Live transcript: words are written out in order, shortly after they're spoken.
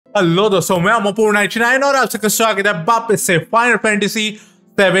Hello दोस्तों, मैं अमरपूर्ण 99 और आपसे स्वागत है वापस से फाइनल फैंटेसी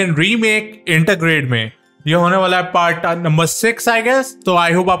 7 रीमेक इंटरग्रेड में। ये होने वाला है पार्ट नंबर 6 आई गेस। तो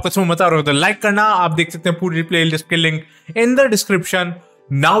आई होप आपको समझ मजा आ रहा हो तो लाइक करना। आप देख सकते हैं पूरी प्लेलिस्ट के link in the description.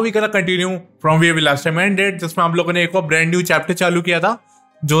 Now we can continue from where we last time ended, जिसमें हम लोगों ने एक और ब्रांड न्यू चैप्टर चालू किया था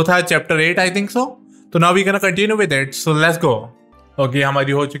जो था चैप्टर 8 आई थिंक सो। तो now we can continue with it, so let's go. Okay,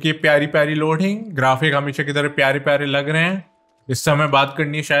 हमारी हो चुकी है प्यारी प्यारी लोडिंग। ग्राफिक हमेशा की तरह प्यारे प्यारे लग रहे हैं। इस समय बात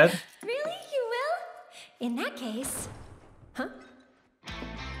करनी है शायद। Really? You will? In that case, huh?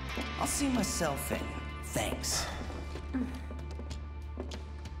 I'll see myself in. Thanks.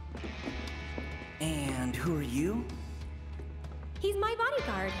 And who are you? He's my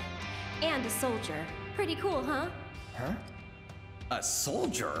bodyguard. And a soldier. Pretty cool, huh? Huh? A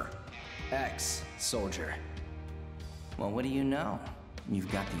soldier? Ex-soldier. Well, what do you know?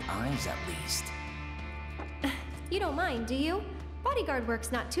 You've got the eyes at least. You don't mind, do you? Bodyguard work's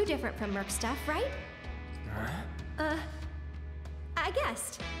not too different from merc stuff, right? Huh? I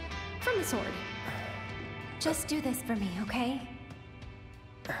guessed. From the sword. Just do this for me, okay?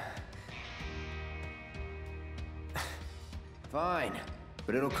 Fine,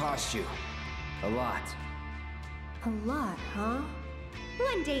 but it'll cost you. A lot. A lot, huh?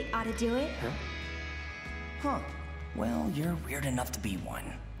 One date ought to do it. Huh. Well, you're weird enough to be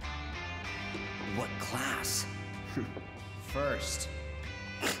one. What class? First.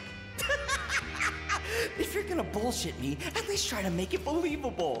 If you're gonna bullshit me, at least try to make it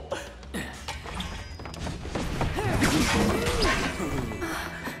believable.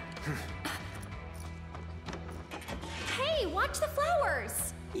 Hey, watch the flowers!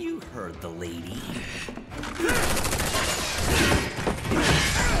 You heard the lady.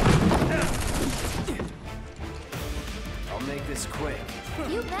 I'll make this quick.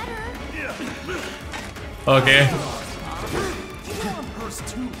 You better. Okay. You know I'm hers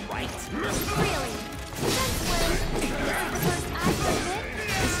too, right? Really? Since when? This is the first I've heard of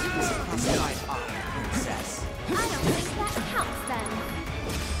it. Princess. I don't think that counts then.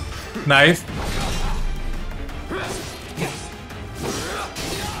 Nice.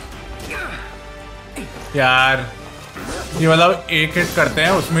 यार ये मतलब एक hit करते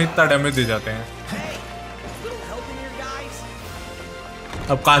हैं उसमें इतना damage दे जाते हैं।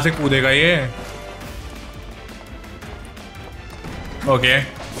 अब कहां से कूदेगा ये? Okay,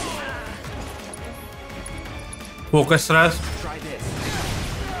 focus thrust.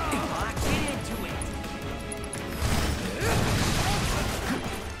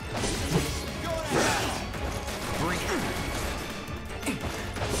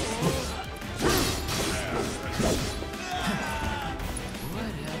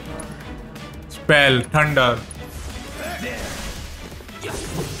 Spell thunder.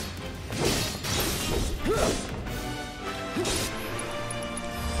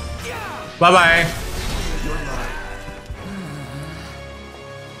 Bye bye.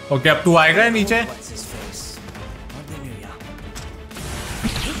 Okay, अब तू आएगा नीचे।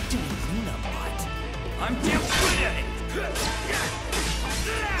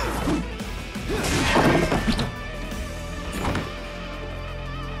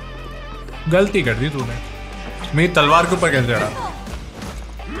 गलती कर दी तूने, मेरी तलवार के ऊपर कैसे चढ़ा?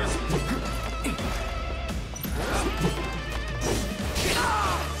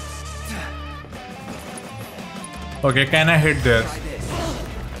 Okay, can I hit this?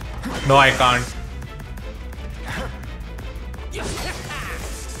 No, I can't.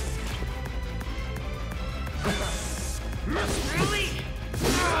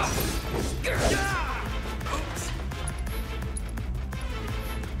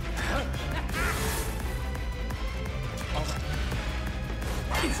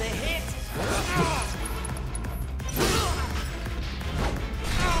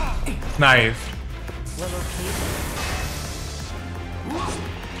 Nice.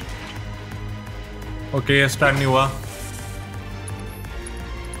 Okay, ये स्टार्ट नहीं हुआ।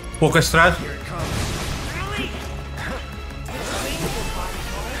 Focus thrust.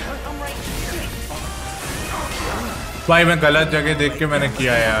 भाई मैं गलत जगह देख के मैंने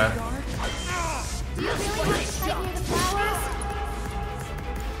किया यार।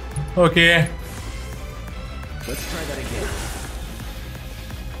 ओके,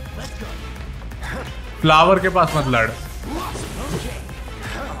 फ्लावर के पास मत लड़।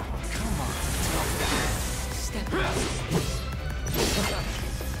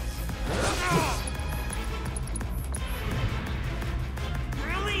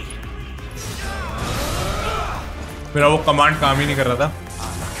 मेरा वो कमांड काम ही नहीं कर रहा था।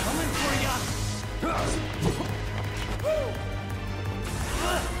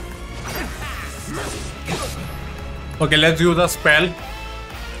 Okay, let's use the spell.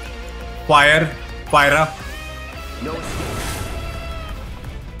 फायरा No escape.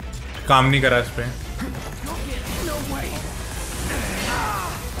 काम नहीं करा इस पे। No way.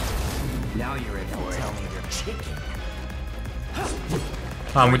 Now you're in for it. Tell me you're chicken.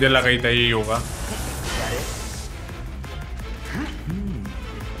 हाँ मुझे लगा ही था यही होगा। That it?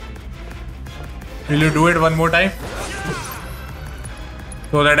 Will you do it one more time?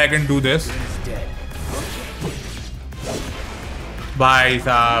 So that I can do this. He's dead. भाई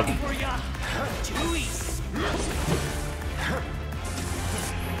साहब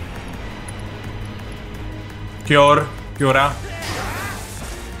क्योरा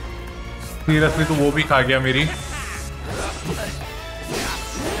सीरियसली तो वो भी खा गया मेरी।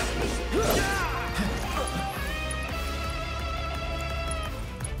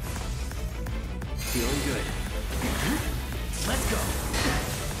 Feeling good. Let's go.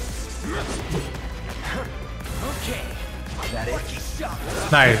 Okay. That it?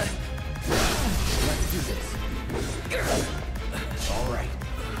 Nice. Let's do this. All right.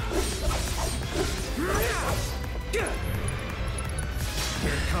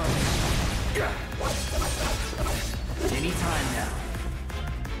 Here it comes. Anytime now.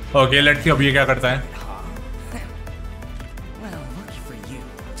 Okay let's see अब ये क्या करता है। Well, lucky for you.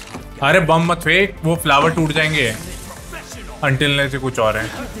 अरे बम मत फेंक, वो फ्लावर टूट जाएंगे। अंटिल ने से कुछ और है।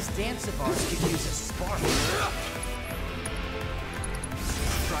 This dance of ours could use a spark.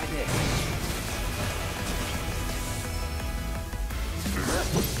 Try this.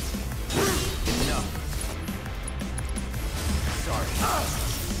 No. Sorry.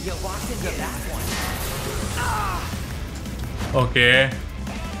 You walked into that one. Okay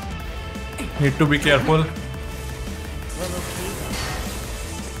need to be careful. Well, okay then.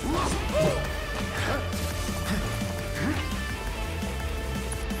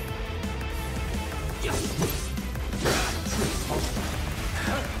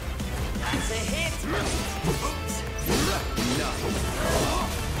 That's a hit. Oops. No.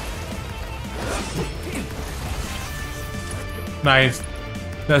 Nice.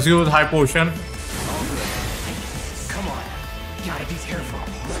 Let's use high potion. Come on. Gotta be careful.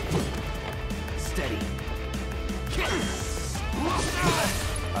 Steady.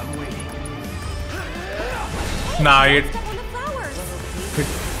 I'm waiting. ना ये Step on the flowers.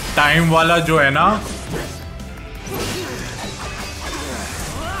 Time वाला जो है ना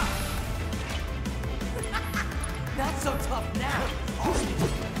Not so tough now.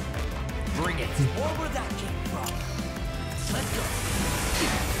 Bring it. Or where that came from. Let's go.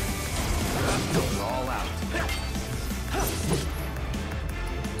 We're all out.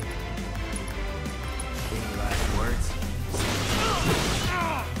 Any last words?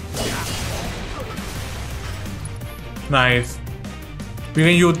 Nice. We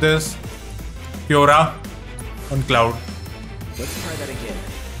can use this Quora on cloud. Let's try that again.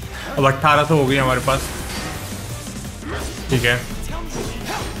 अब 1800 हो गई हमारे पास। ठीक है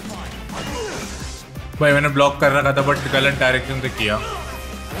भाई मैंने block कर रखा था बट गलत डायरेक्शन से किया।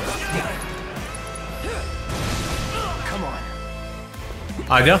 Come on.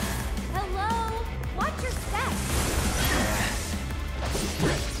 आजा। Hello. Watch your step.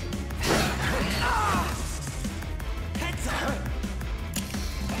 Heads up.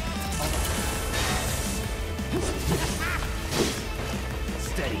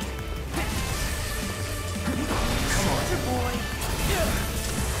 Steady. Come on, boy.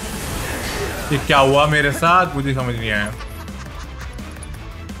 ये क्या हुआ मेरे साथ मुझे समझ नहीं आया।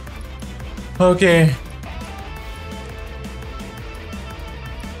 ओके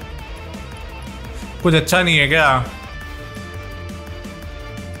कुछ अच्छा नहीं है क्या?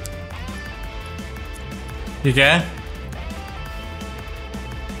 ठीक है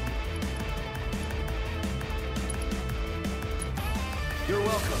You're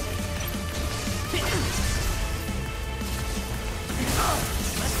welcome.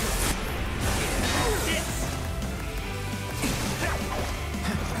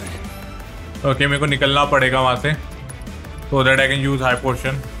 ओके मेरे को निकलना पड़ेगा वहां से so that I can use high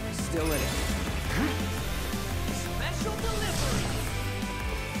potion. Still in it. Special delivery.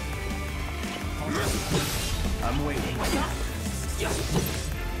 I'm waiting.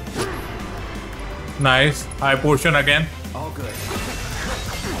 Nice high potion again. All good.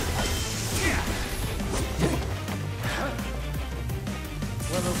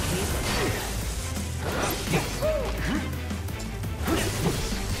 Well, okay.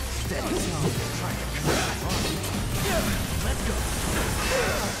 Steady. Let's go.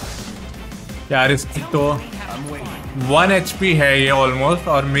 यार इसकी तो I'm waiting. 1 HP है ये ऑलमोस्ट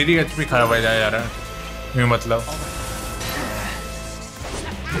और मेरी HP खराब हो जा रहा है ये मतलब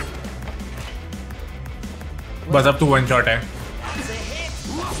बस अब तू वन शॉट है।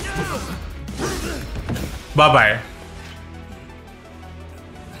 Bye bye.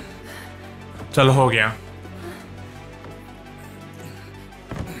 चलो हो गया।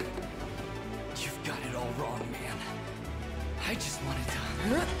 You've got it all wrong, man. I just wanted to.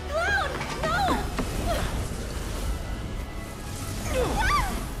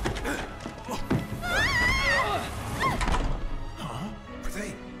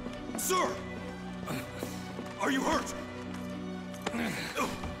 Sir! Are you hurt?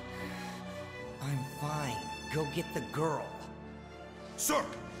 I'm fine. Go get the girl. Sir!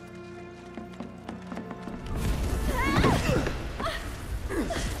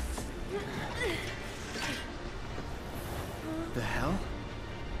 The hell?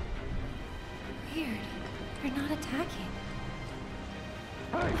 Weird. They're not attacking.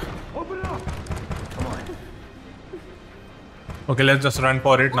 Hey! Open it up! Come on. Okay, let's just run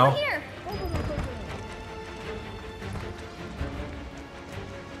for it now. Over here.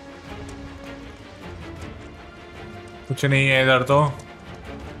 कुछ नहीं है इधर तो।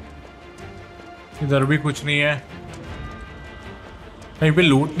 इधर भी कुछ नहीं है। कहीं पे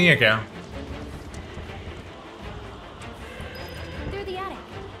लूट नहीं है क्या? Through the attic.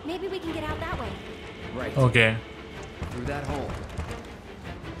 Maybe we can get out that way. Right. Okay. Through that hole.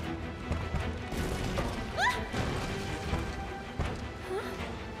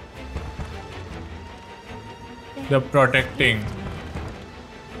 They're protecting.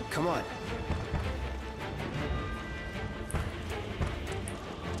 Come on.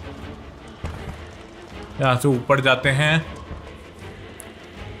 यहाँ से ऊपर जाते हैं।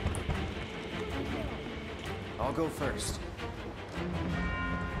 I'll go first.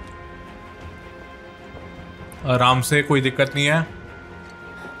 आराम से, कोई दिक्कत नहीं है।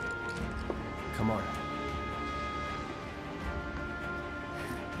 Come on.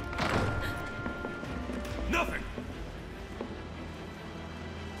 Nothing!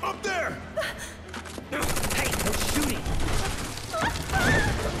 Up there! Hey, no shooting!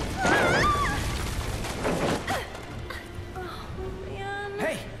 Man.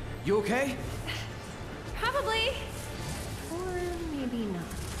 Hey! You okay? Probably. Or maybe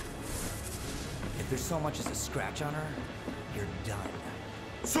not. If there's so much as a scratch on her, you're done.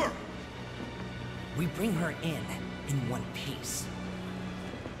 Sir! We bring her in one piece.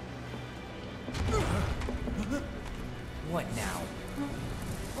 What now?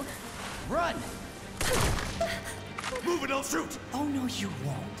 Run! Move it, I'll shoot! Oh no, you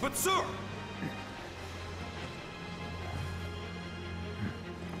won't. But sir!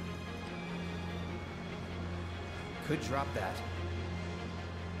 Could drop that.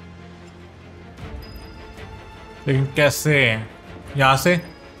 लेकिन कैसे? यहाँ से?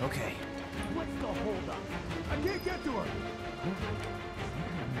 Okay. What's the holdup? I can't get to her!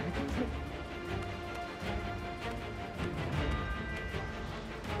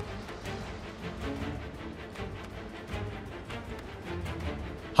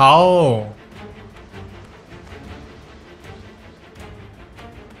 How?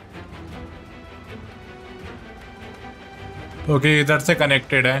 Okay, इधर से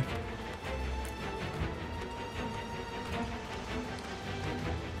connected है।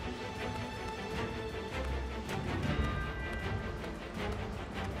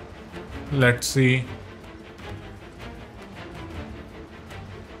 Let's see.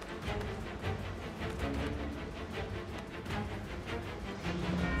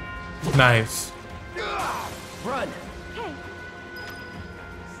 Nice. Run! Hey,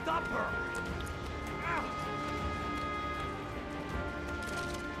 Stop her!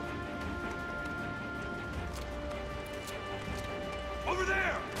 Over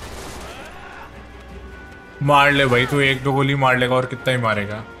there! मार ले भाई, तू एक दो गोली मार लेगा और कितना ही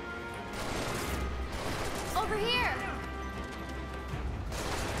मारेगा। over here.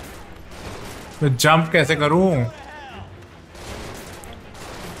 तो जंप कैसे करूं?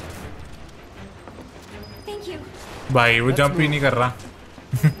 Thank you. भाई वो जंप ही नहीं कर रहा।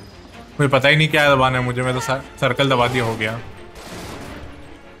 मुझे पता ही नहीं क्या दबाना है मुझे। मैं तो सर्कल दबा दिया, हो गया।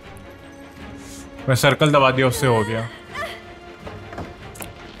 मैं सर्कल दबा दिया, उससे हो गया।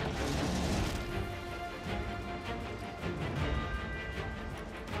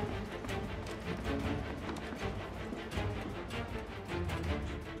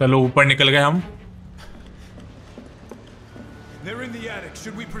 चलो ऊपर निकल गए हम। They're in the attic.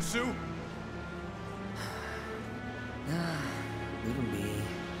 Should we pursue? Leave him be.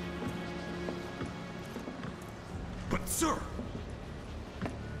 But sir!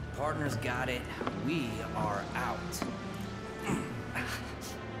 Partners got it. We are out.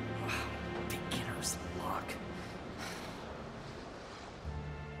 Wow, beginner's luck.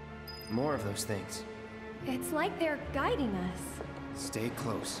 More of those things. It's like they're guiding us. Stay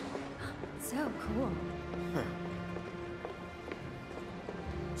close. So cool.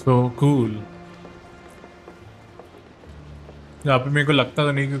 So cool. यहाँ पे मेरे को लगता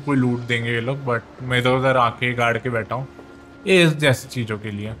तो नहीं कि कोई लूट देंगे ये लोग, बट मैं इधर उधर आके गाड़ के बैठा हूँ ये इस जैसी चीजों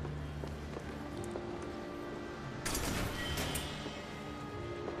के लिए.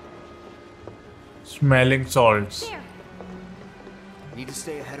 Smelling salts. There. Need to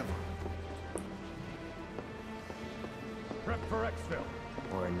stay ahead of them. Prep for exfil.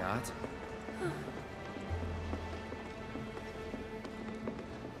 Or not.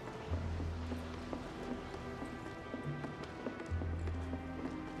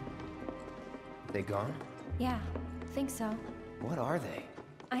 They gone? Yeah, think so. What are they?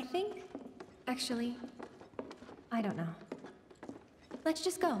 I think, actually, I don't know. Let's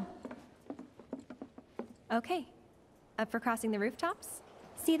just go. Okay. Up for crossing the rooftops?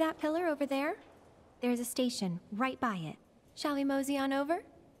 See that pillar over there? There's a station right by it. Shall we mosey on over?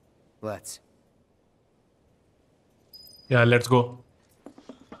 Let's. Yeah, let's go.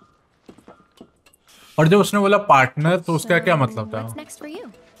 और जब उसने बोला partner तो उसका क्या मतलब था? What's next for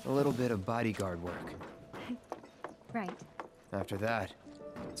you? A little bit of bodyguard work. Right. After that,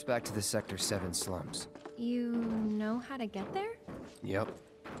 it's back to the Sector 7 slums. You know how to get there? Yep.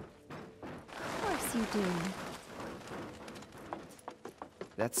 Of course you do.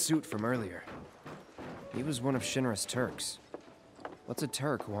 That suit from earlier. He was one of Shinra's Turks. What's a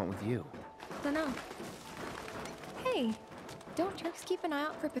Turk want with you? Dunno. Hey, don't Turks keep an eye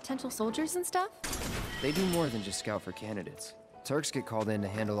out for potential soldiers and stuff? They do more than just scout for candidates. Turks get called in to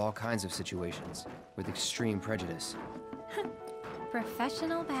handle all kinds of situations, with extreme prejudice.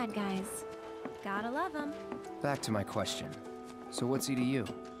 Professional bad guys. Gotta love them. Back to my question. So what's he to you?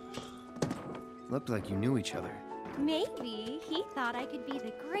 Looked like you knew each other. Maybe he thought I could be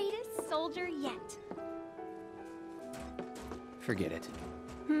the greatest soldier yet. Forget it.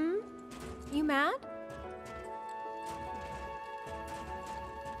 You mad?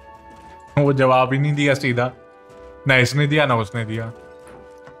 वो जवाब ही नहीं दिया सीधा. ना इसने दिया ना उसने दिया.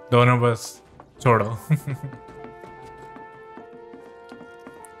 दोनों बस छोड़ो.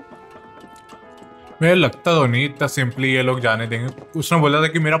 मुझे लगता तो नहीं इतना सिंपली ये लोग जाने देंगे. उसने बोला था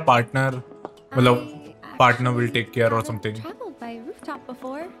कि मेरा पार्टनर मतलब partner will take care or something. I've traveled by rooftop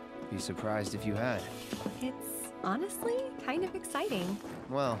before. Be surprised if you had. It's honestly kind of exciting.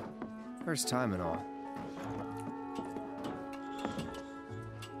 Well, first time and all.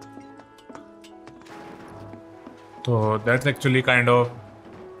 तो that's actually kind of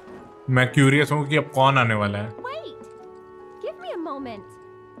मैं curious हूँ कि अब कौन आने वाला है. Wait! Give me a moment.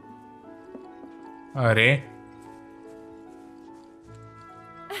 अरे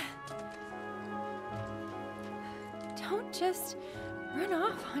Don't just run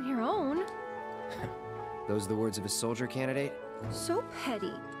off on your own. Those the words of a soldier candidate? So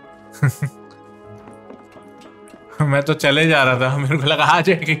petty. मैं तो चले जा रहा था. मेरे को लगा आ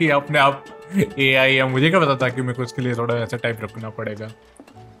जाएगी अपने आप AI है. मुझे क्या पता था कि मेरे को इसके लिए थोड़ा ऐसा टाइप रखना पड़ेगा.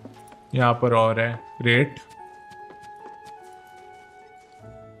 यहाँ पर और है rate.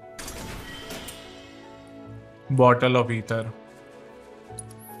 Bottle of ether.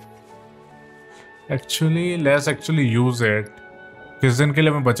 Actually let's actually use it. किस दिन के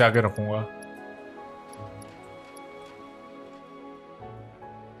लिए मैं बचा के रखूंगा.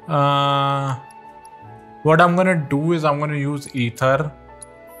 What I'm gonna do is I'm gonna use ether,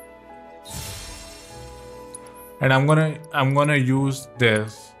 and I'm gonna use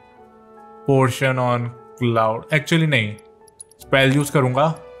this portion on cloud. Actually नहीं, spell use करूंगा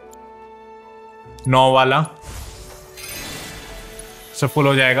 9 वाला से फुल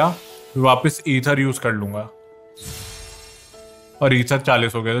हो जाएगा. वापस ether यूज कर लूंगा और ether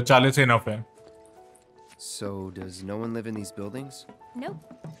 40 हो गया तो 40 इनफ है. So, does no one live in these buildings?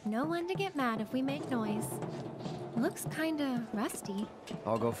 Nope. No one to get mad if we make noise. Looks kinda rusty.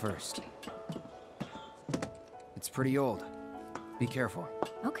 I'll go first. It's pretty old. Be careful.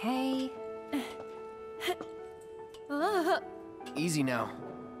 Okay. Easy now.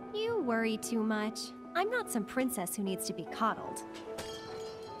 You worry too much. I'm not some princess who needs to be coddled.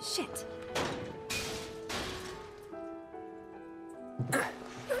 Shit.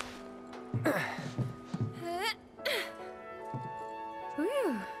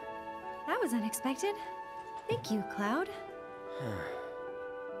 Whew. That was unexpected. Thank you, Cloud.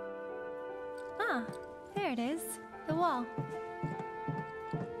 Ah, there it is. The wall.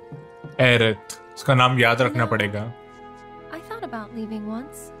 एरिथ. इसका नाम याद रखना पड़ेगा. I thought about leaving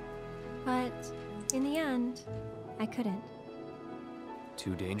once, but in the end, I couldn't.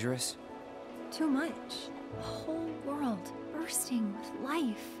 Too dangerous? Too much. A whole world bursting with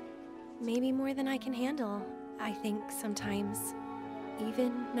life. Maybe more than I can handle, I think sometimes.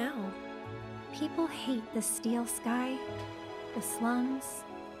 even now. People hate the steel sky, the slums,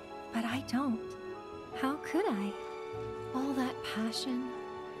 but I don't. How could I? All that passion,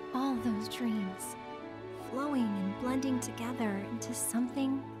 all those dreams, flowing and blending together into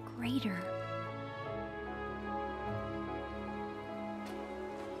something greater.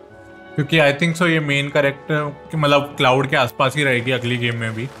 क्योंकि I think so ये main character कि मतलब cloud के आसपास ही रहेगी अगली game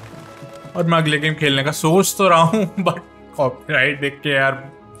में भी, और मैं अगले गेम खेलने का सोच तो रहा हूँ, बट कॉपीराइट देख के यार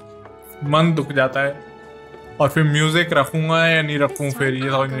मन दुख जाता है, और फिर म्यूजिक रखूंगा या नहीं रखूं फिर ये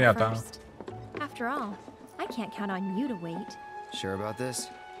समझ नहीं आता। After all, I can't count on you to wait. Sure about this?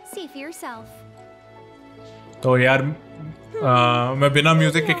 See for yourself. तो यार मैं बिना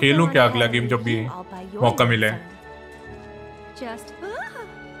म्यूजिक के खेलूं क्या अगला गेम जब भी मौका मिले? Just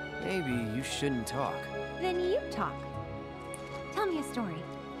Maybe you shouldn't talk. then you talk. Tell me a story.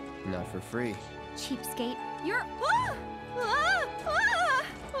 Not for free. Cheapskate. You're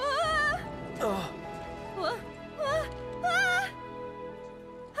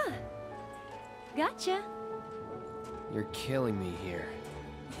Gotcha. You're killing me here.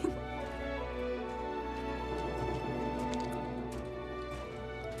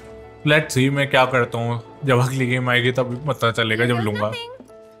 Let's see मैं क्या करता हूँ, जब अगली गेम आएगी तब पता चलेगा जब लूंगा,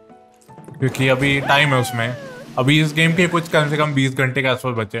 क्योंकि अभी टाइम है उसमें। अभी इस गेम के कुछ कम से कम 20 घंटे के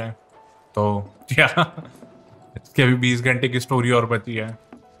आसपास बचे हैं, तो क्या इसके अभी 20 घंटे की स्टोरी और बची है।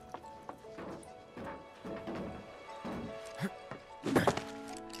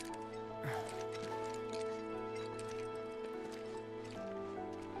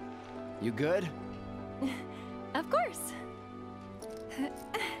 You good? Of course.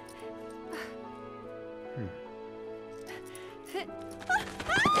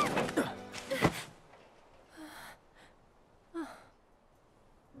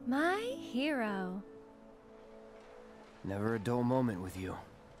 My hero. Never a dull moment with you.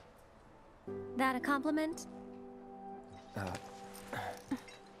 That a compliment?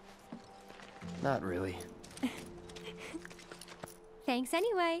 Not really. Thanks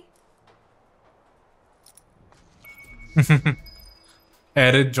anyway.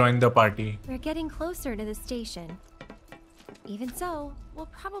 Aerith joined the party. We're getting closer to the station. Even so,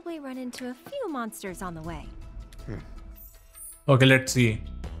 we'll probably run into a few monsters on the way. Okay, let's see.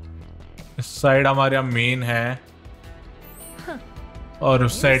 इस side हमारा main है, और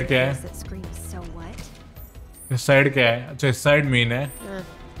उस side क्या है? That screams, so what? इस side क्या है? अच्छा इस साइड मेन है,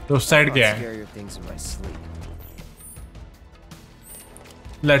 तो उस साइड क्या है? Scarier things in my sleep.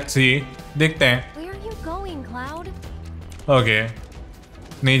 Let's see, देखते हैं। Where are you going, Cloud? Okay,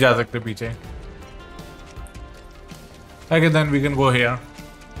 नहीं जा सकते पीछे। Okay, then we can go here.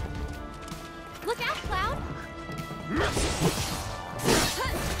 Look out, Cloud!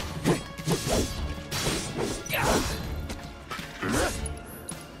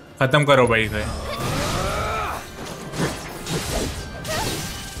 खत्म करो भाई इसे।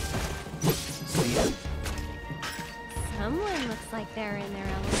 Someone looks like they're in their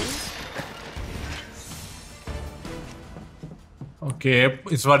element. Okay,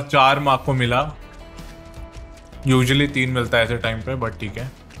 इस बार 4 मार्क को मिला, यूजुअली 3 मिलता है ऐसे टाइम पे, बट ठीक है।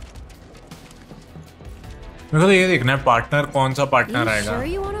 मेरे को तो ये देखना है पार्टनर, कौन सा पार्टनर You आएगा। sure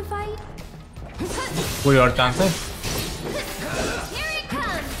you want to fight? कोई और चांस है? Here it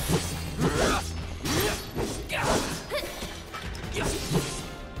comes!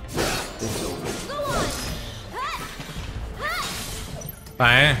 Go on!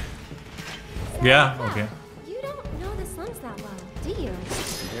 आए गया। Okay, You don't know the slums that well, do you?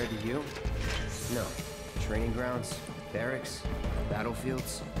 Compared to you? No. Training grounds, barracks,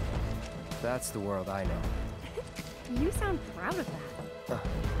 battlefields. That's the world I know. You sound proud of that.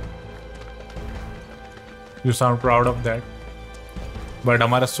 You sound proud of that, but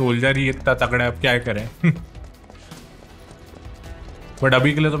हमारा soldier ही इतना तगड़ा है, अब क्या करें। But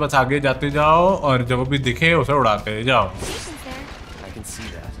अभी के लिए तो बस आगे जाते जाओ, और जब भी दिखे उसे उड़ाते जाओ। Stations there. I can see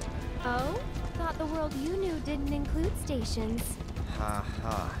that. Oh? Thought the world you knew didn't include stations. Ha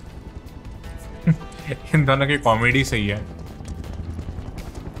ha. इन दोनों की कॉमेडी सही है।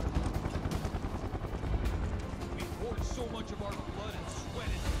 We poured so much of our blood and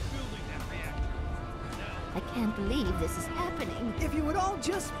sweat into building that reactor. I can't believe this is happening. If you would all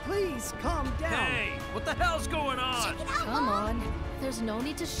just please calm down. Hey, what the hell's going on? Come on. There's no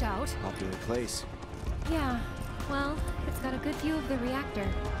need to shout. Popular place. Yeah, well, it's got a good view of the reactor.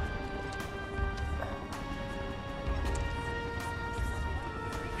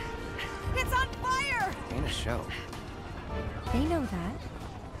 It's on fire! Ain't a show. They know that.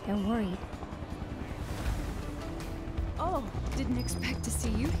 They're worried. Oh, didn't expect to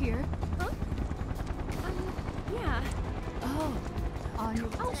see you here. Huh? Yeah. Oh,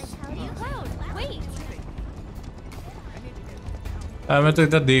 Wait. मैं तो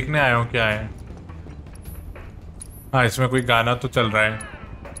इधर देखने आया हूँ क्या है। हाँ, इसमें कोई गाना तो चल रहा है।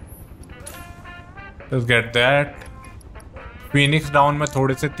 Let's get that. Phoenix down में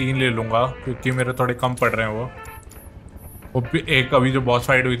थोड़े से 3 ले लूँगा क्योंकि मेरे थोड़े कम पड़ रहे हैं वो भी। एक अभी जो बॉस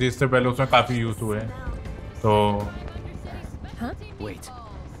फाइट हुई थी इससे पहले उसमें काफ़ी यूज़ हुए हैं तो। Wait.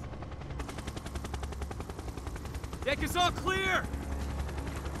 Deck is all clear!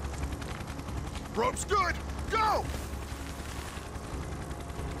 Rope's good! Go!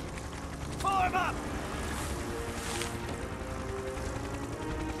 Pull him up!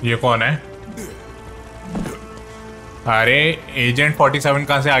 ये कौन है? अरे एजेंट 47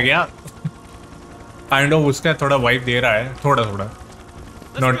 कहाँ से आ गया? काइंड ऑफ उसका थोड़ा वाइब दे रहा है, थोड़ा थोड़ा,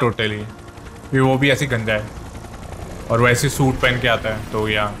 नॉट टोटली। वो भी ऐसी गंजा है और वैसे सूट पहन के आता है तो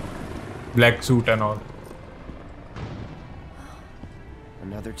या black suit and all.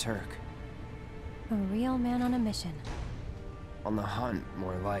 Another Turk. A real man on a mission. On the hunt,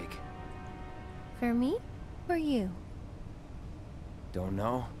 more like. For me or you? Don't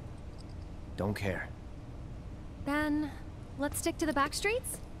know. Don't care. Then let's stick to the back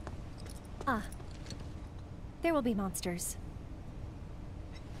streets? Ah. There will be monsters.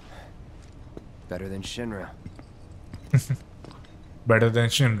 Better than Shinra. Better than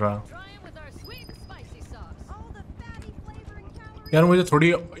Shinra. Trying with our sweet and spicy sauce. All the fatty flavor and calories. यार मुझे थोड़ी,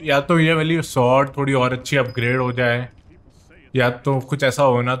 या तो ये वाली sword थोड़ी और अच्छी अपग्रेड हो जाए या तो कुछ ऐसा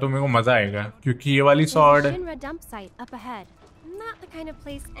हो ना तो मेरे को मजा आएगा क्योंकि ये वाली There's a sword Shinra dump site up ahead. Not the kind of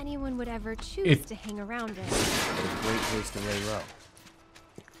place anyone would ever choose to hang around in. But a great place to lay low.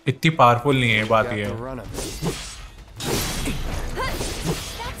 इतनी पावरफुल नहीं है, बात Got ये the है। run of it.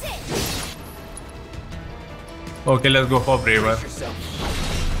 That's it. Okay let's go for brewer.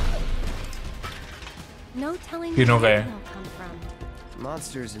 No telling तीनों where गए। they'll come from.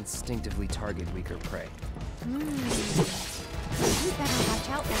 Monsters instinctively target weaker prey. You better watch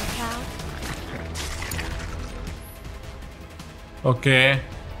out there, pal. Okay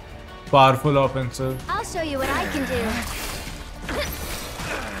powerful offensive. I'll show you what I can do.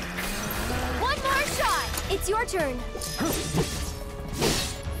 One more shot. It's your turn.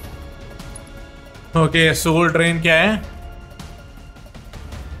 Okay soul drain क्या है?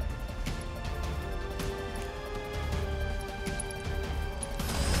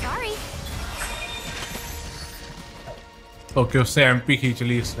 Sorry. Okay उससे MP खींच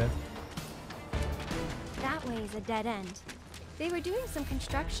ली इससे। That way is a dead end. They were doing some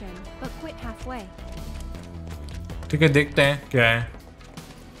construction, but quit halfway. ठीक है देखते हैं क्या है।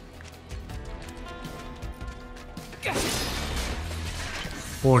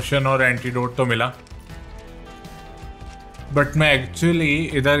 पोशन और एंटीडोट तो मिला बट मैं एक्चुअली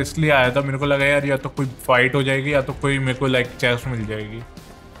इधर इसलिए आया था, मेरे को लगा यार या तो कोई फाइट हो जाएगी या तो कोई मेरे को लाइक चेस्ट मिल जाएगी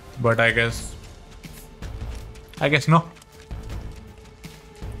but I guess no.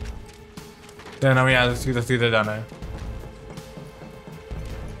 Then हमें यहाँ से सीधा सीधा जाना है।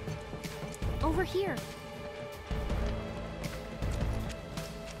 Over here.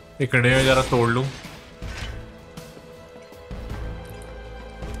 इकड़े में जरा तोड़ लूं।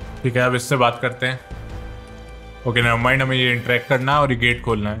 ठीक है अब इससे बात करते हैं। ओके नेवर माइंड, हमें ये इंटरेक्ट करना है और ये गेट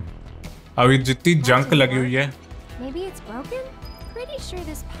खोलना है। अभी जितनी जंक लगी हुई है। Maybe it's broken? Pretty sure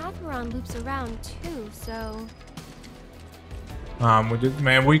this path we're on loops around too, so. हाँ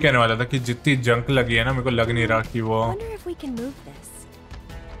मैं वही कहने वाला था कि जितनी जंक लगी है ना मेरे को लग नहीं रहा कि वो Wonder if we can move this.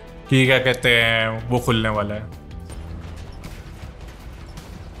 कि क्या कहते हैं वो खुलने वाला है।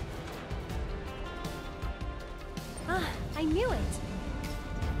 Ah, I knew it.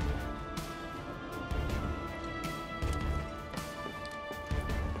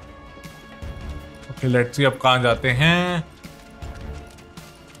 Okay let's see अब कहाँ जाते हैं।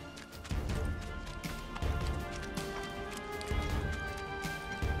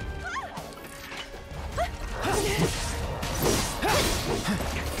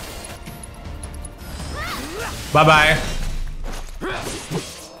 Bye bye.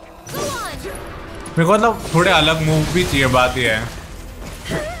 मेरे को मतलब थोड़े अलग मूव भी चाहिए, बात ये है।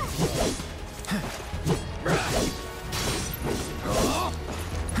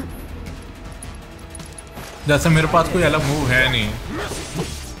 जैसे मेरे पास कोई अलग मूव है नहीं,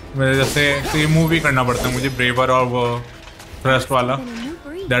 मेरे जैसे तो ये मूव ही करना पड़ता है मुझे, ब्रेवर और वो थ्रस्ट वाला। Been a new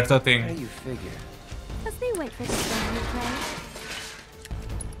breed. That's a How thing. do you figure? Because they went for this one, you play.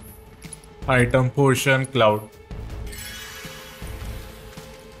 Item portion cloud.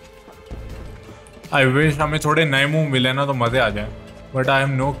 I wish हमें थोड़े नए मूव मिले ना तो मजे आ जाए but I have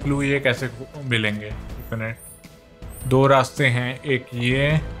no clue ये कैसे मिलेंगे। एक मिनट, 2 रास्ते हैं, एक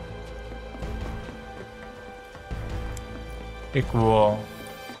ये एक वो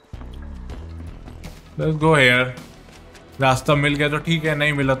लेट्स गो हियर। रास्ता मिल गया तो ठीक है,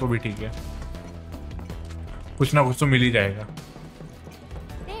 नहीं मिला तो भी ठीक है, कुछ ना कुछ तो मिल ही जाएगा।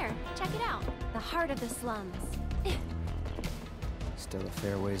 There, check it out. The heart of the slums. Still a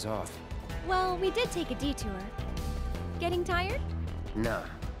fair ways off. Well, we did take a detour. Getting tired? Nah.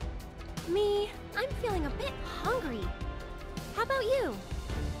 Me, I'm feeling a bit hungry. How about you?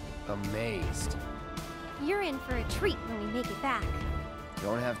 Amazed. You're in for a treat when we make it back.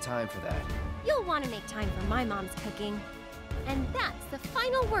 Don't have time for that. You'll want to make time for my mom's cooking. And that's the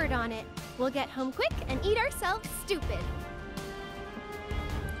final word on it. We'll get home quick and eat ourselves stupid.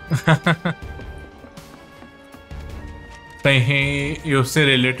 कहीं ये उससे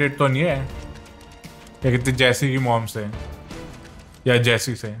related तो नहीं है, या कहते जैसी की मॉम से या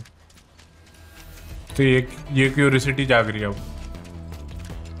जैसी से, तो ये क्यूरियोसिटी जाग रही है अब।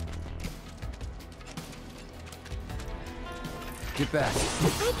 Get back.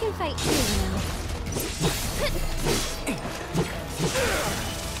 I can fight you now.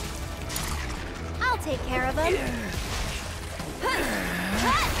 I'll take care of him.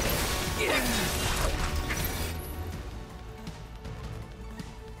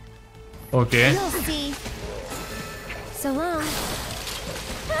 Okay You'll see. So long.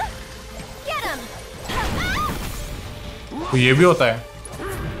 Get him. तो ये भी होता है।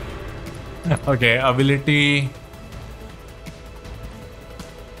 Okay ability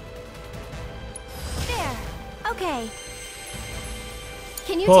There. Okay.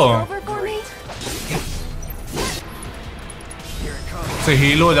 Can you Oh. take over for me? से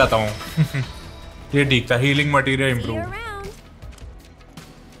हील हो जाता हूँ। ये ठीक था, healing material See you improve. around.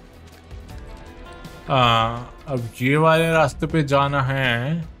 अब ये वाले रास्ते पे जाना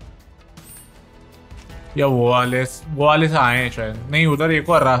है या वो वाले से आए हैं शायद, नहीं उधर एक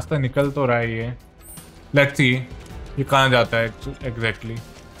और रास्ता निकल तो रहा है। ये लेट्स सी ये कहाँ जाता है एग्जैक्टली,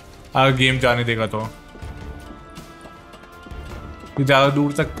 अगर गेम जाने देगा तो। ये ज़्यादा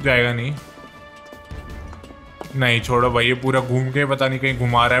दूर तक जाएगा नहीं, नहीं छोड़ो भाई, ये पूरा घूम के पता नहीं कहीं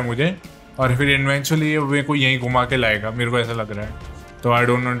घुमा रहा है मुझे, और फिर इवेंचुअली ये मेरे को यहीं घुमा के लाएगा, मेरे को ऐसा लग रहा है। तो I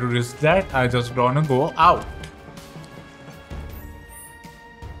don't want to risk that, I just want to go out.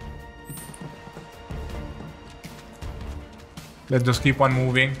 Let's just keep on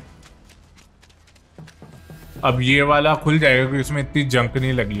moving. अब ये वाला खुल जाएगा क्योंकि इसमें इतनी जंक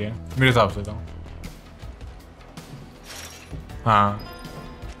नहीं लगी है मेरे हिसाब से तो। हाँ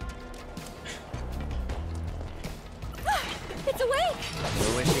It's awake.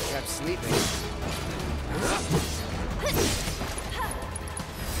 I wish it kept sleeping.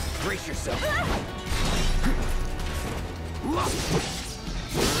 Brace yourself.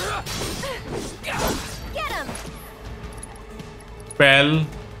 Get him. पेल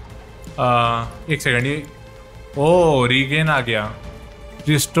एक सेकंड, ये ओ रीगेन आ गया,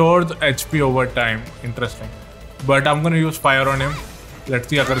 restored HP over time, interesting, but I am gonna use fire on him. Let's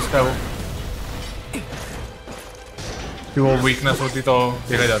see अगर इसका वो कि वो वीकनेस होती तो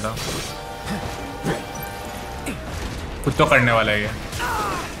देखा जाता। कुछ तो करने वाला है ये।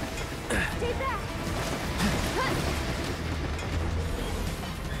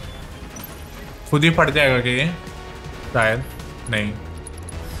 खुद ही फट जाएगा कि ये शायद नहीं।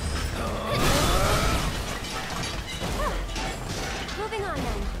 Moving on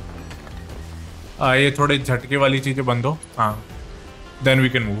then. ये थोड़े झटके वाली चीजें बंद हो, हाँ, then we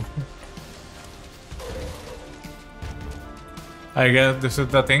can move. I guess this is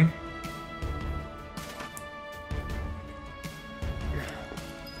the thing.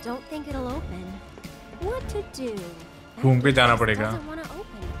 Don't think it'll open. What to do? घूम के That जाना just पड़ेगा। doesn't wanna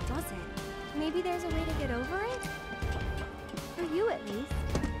open, does it? Maybe there's a way to get over it? For you at least.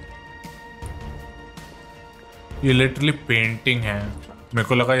 ये literally painting है, मेरे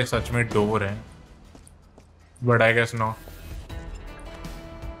को लगा ये सच में डोर है, but I guess no.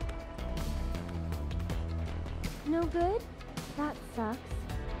 No good? That sucks.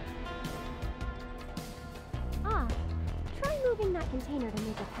 Ah, try moving that container to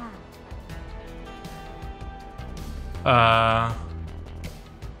make a path.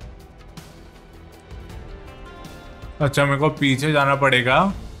 अच्छा मेरे को पीछे जाना पड़ेगा,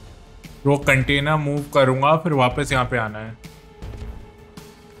 वो कंटेनर मूव करूंगा, फिर वापस यहाँ पे आना है।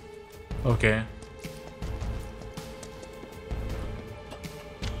 ओके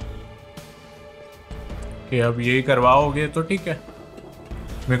कि अब यही करवाओगे तो ठीक है,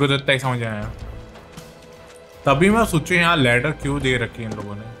 मेरे को तो इतना ही समझ आया। तभी मैं सोचू यहाँ लैडर क्यों दे रखी इन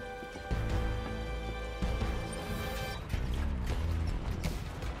लोगों ने।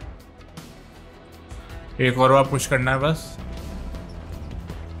 एक और बार पुश करना है बस।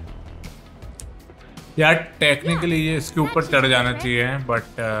 यार टेक्निकली ये इसके ऊपर चढ़ जाना चाहिए बट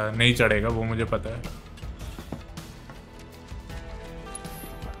नहीं चढ़ेगा, वो मुझे पता है।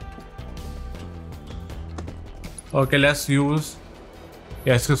 ओके लेट्स यूज,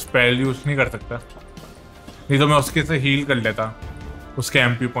 या इसको स्पेल यूज नहीं कर सकता, नहीं तो मैं उसके से हील कर लेता उसके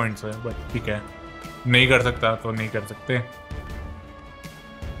एमपी पॉइंट से, बट ठीक है नहीं कर सकता तो नहीं कर सकते।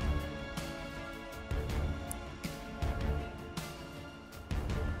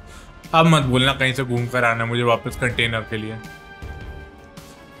 अब मत बोलना कहीं से घूम कर आना मुझे वापस कंटेनर के लिए,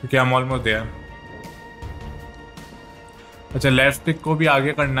 क्योंकि हम ऑलमोस्ट देयर। अच्छा लेफ्ट क्लिक को भी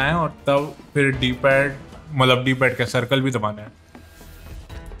आगे करना है और तब फिर डी पैड, मतलब डी पैड का सर्कल भी दबाना है।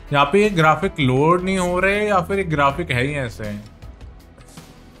 यहाँ पे ये ग्राफिक लोड नहीं हो रहे या फिर ये ग्राफिक है ही ऐसे?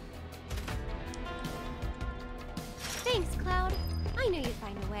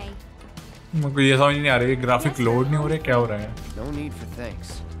 मुझे ये समझ नहीं आ रहा है, ये ग्राफिक लोड नहीं हो रहे, क्या हो रहा है? No need for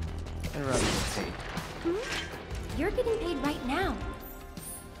thanks. I'd rather get paid. You're getting paid right now.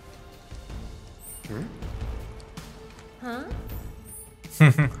 Huh?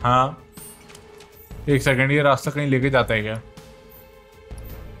 हाँ, एक सेकंड, ये रास्ता कहीं लेके जाता है क्या?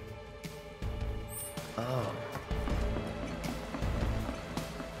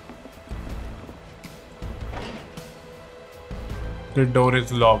 The door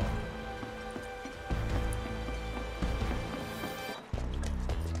is locked.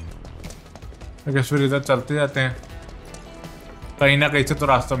 अगर फिर इधर चलते जाते हैं, कहीं ना कहीं से तो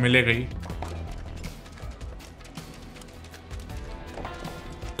रास्ता मिलेगा ही।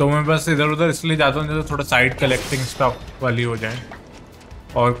 तो मैं बस इधर उधर इसलिए जाता हूँ जैसे थोड़ा साइड कलेक्टिंग स्टफ वाली हो जाए,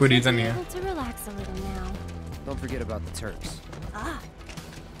 और कोई रीजन नहीं है। Don't forget about the Turks.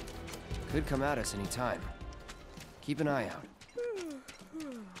 Could come at us any time. Keep an eye out.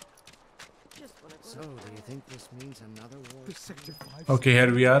 So, do you think this means another war? Okay,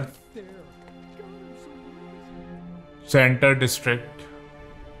 here we are. Center District.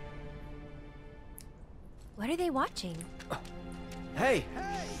 What are they watching? Hey!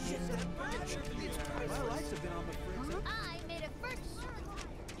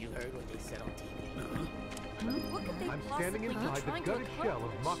 You heard what they said on TV. What could they I'm standing inside the gutted shell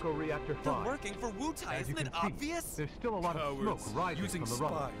of Mako Reactor 5. They're working for Wutai, As you isn't it can see, obvious? there's still a lot of smoke rising using from the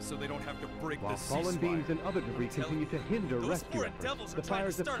rubble. spies so they don't have to break While the fallen ceasefire. beams and other debris continue to hinder Those rescue foreign efforts, devils the are trying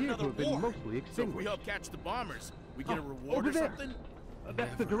to fires start appear to another have been war. mostly So if we extinguished. help catch the bombers, we get a reward over or there. something?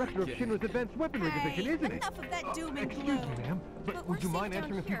 That's the director of Shinra's Advanced Weaponry Division, isn't it? Enough of that doom and Excuse gloom. me, ma'am, but But would you we're mind safe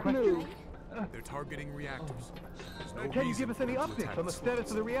answering a down few here. questions? They're targeting reactors. There's no Can you reason give us for any them to updates attack on the us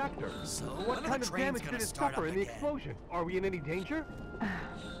status of the reactor? So, What kind of damage did it suffer in the explosion? Are we in any danger?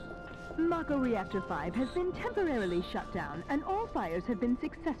 Mako Reactor 5 has been temporarily shut down, and all fires have been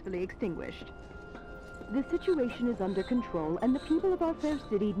successfully extinguished. The situation is under control, and the people of our fair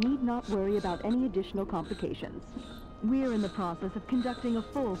city need not worry about any additional complications. We're in the process of conducting a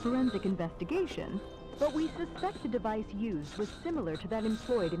full forensic investigation, but we suspect the device used was similar to that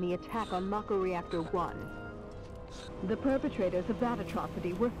employed in the attack on Mako Reactor 1. The perpetrators of that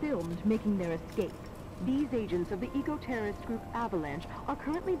atrocity were filmed making their escape. These agents of the eco-terrorist group Avalanche are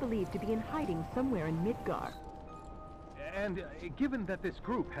currently believed to be in hiding somewhere in Midgar. And given that this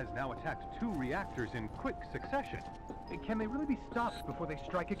group has now attacked 2 reactors in quick succession, can they really be stopped before they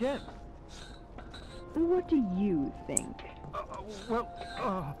strike again? What do you think?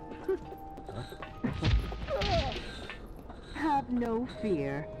 Have no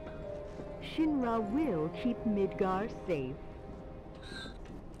fear. Shinra will keep Midgar safe.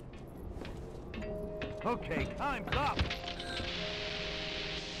 Okay, time's up!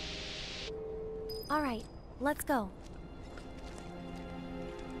 All right, let's go.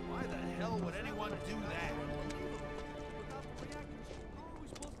 Why the hell would anyone do that?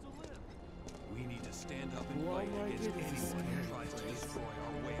 We need to stand up and fight against anyone who tries to destroy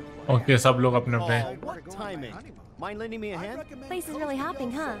our way of life. Okay, सब लोग अपने अपने। What timing? Mind lending me a hand? Place is really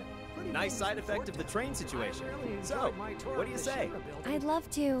hopping, huh? Nice side effect of the train situation. So, what do you say? I'd love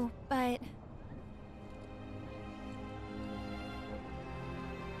to, but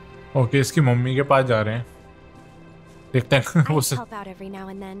okay इसकी mummy के पास जा रहे हैं, देखते हैं I वो help out every now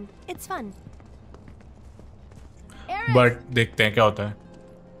and then. It's fun. But देखते हैं क्या होता है।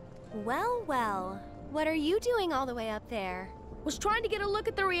 Well, well. What are you doing all the way up there? Was trying to get a look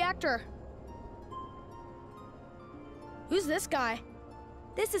at the reactor. Who's this guy?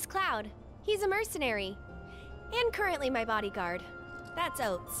 This is Cloud. He's a mercenary. And currently my bodyguard. That's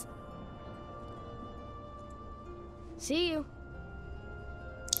Oates. See you.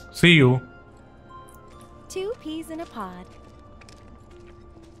 See you. 2 peas in a pod.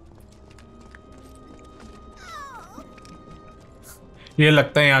 ये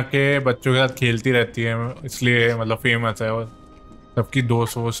लगता है यहाँ के बच्चों के साथ खेलती रहती है, इसलिए मतलब फेमस है और सबकी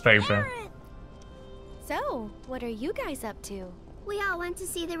दोस्त टाइप है। So, what are you guys up to? We all went to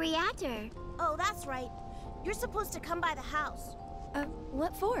see the reactor. Oh, that's right. You're supposed to come by the house.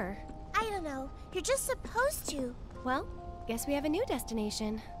 What for? I don't know. You're just supposed to. Well, guess we have a new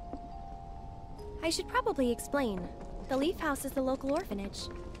destination. I should probably explain. The Leaf House is the local orphanage.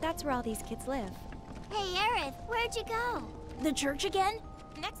 That's where all these kids live. Hey, Aerith, where'd you go? The church again?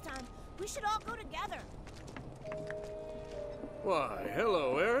 Next time, we should all go together. Why,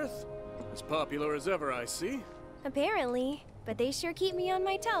 hello, Aerith. As popular as ever, I see. Apparently, but they sure keep me on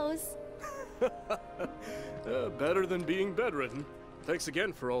my toes. Better than being bedridden. Thanks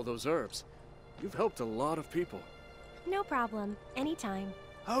again for all those herbs. You've helped a lot of people. No problem. Anytime.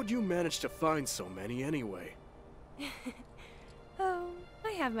 How'd you manage to find so many anyway? Oh,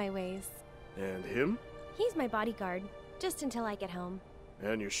 I have my ways. And him? He's my bodyguard, just until I get home.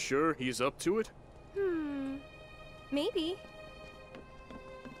 And you're sure he's up to it? Maybe.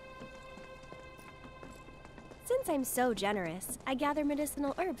 Since I'm so generous, I gather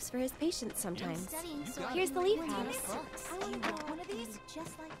medicinal herbs for his patients sometimes. Here's the Leaf House. I want one of these,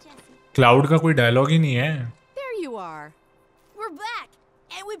 just like Jessie. Cloud का कोई dialogue ही नहीं है। There you are. We're back,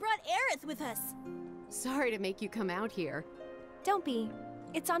 and we brought Aerith with us. Sorry to make you come out here. Don't be.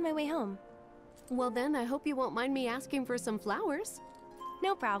 It's on my way home. Well then, I hope you won't mind me asking for some flowers.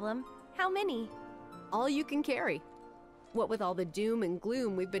 No problem. How many? All you can carry. What with all the doom and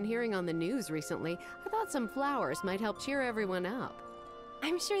gloom we've been hearing on the news recently, I thought some flowers might help cheer everyone up.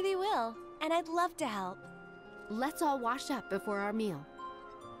 I'm sure they will, and I'd love to help. Let's all wash up before our meal.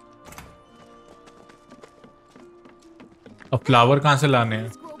 अब flower कहाँ से लाने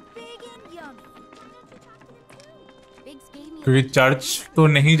हैं? क्योंकि church तो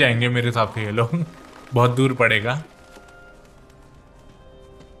नहीं जाएंगे मेरे हिसाब से ये लोग, बहुत दूर पड़ेगा।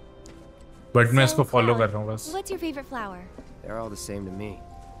 बट मैं इसको फॉलो कर रहा हूँ बस। What's your favorite flower? They're all the same to me.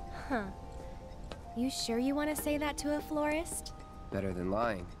 Huh. You sure you want to say that to a florist? Better than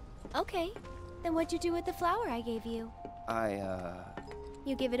lying. Okay. Then what'd you do with the flower I gave you?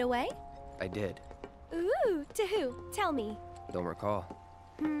 You give it away? I did. Ooh, to who? Tell me. Don't recall.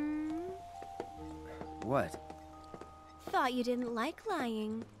 What? Thought you didn't like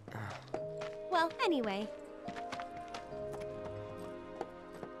lying. Well, anyway.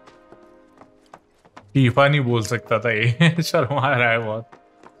 TIFFA नहीं बोल सकता था ये, शर्मा रहा है बहुत।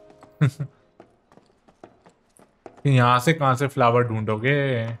 यहाँ से कहाँ से flower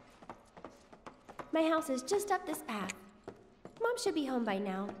ढूंढोगे? My house is just up this path. Mom should be home by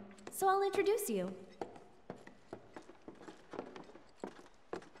now, so I'll introduce you.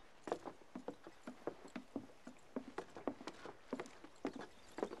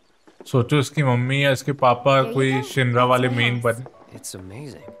 सोचो इसकी मम्मी या इसके पापा कोई शिनरा वाले It's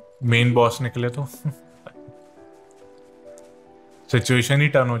amazing. मेन बॉस निकले तो सिचुएशन ही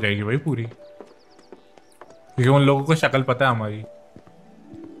टर्न हो जाएगी भाई पूरी, क्योंकि उन लोगों को शक्ल पता है हमारी।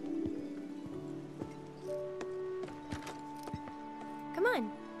 Come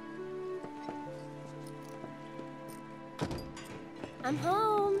on. I'm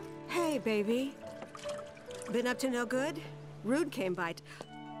home. Hey, baby. Been up to no good? Rude came by.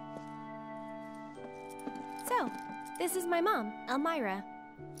 So, this is my mom, Elmira.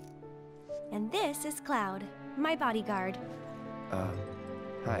 And this is Cloud, my bodyguard.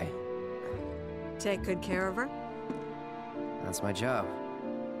 Hi. Take good care of her? That's my job.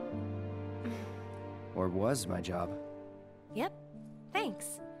 Or was my job. Yep.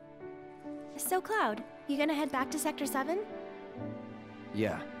 Thanks. So, Cloud, you gonna head back to Sector 7?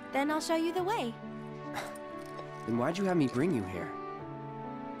 Yeah. Then I'll show you the way. Then why'd you have me bring you here?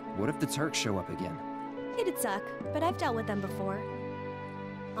 What if the Turks show up again? It'd suck, but I've dealt with them before.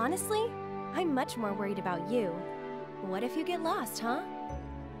 Honestly, I'm much more worried about you. What if you get lost, huh?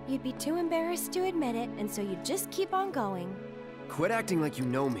 You'd be too embarrassed to admit it, and so you'd just keep on going. Quit acting like you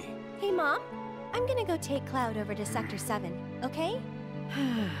know me. Hey, Mom. I'm gonna go take Cloud over to Sector 7, okay?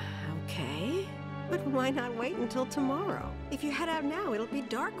 Okay. But why not wait until tomorrow? If you head out now, it'll be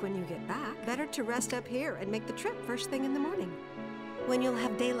dark when you get back. Better to rest up here and make the trip first thing in the morning, when you'll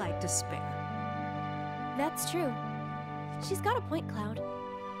have daylight to spare. That's true. She's got a point, Cloud.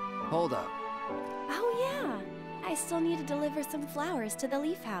 Hold up. Oh, yeah. I still need to deliver some flowers to the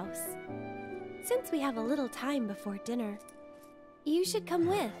Leaf House. Since we have a little time before dinner, you should come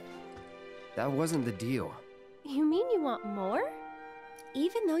with. That wasn't the deal. You mean you want more?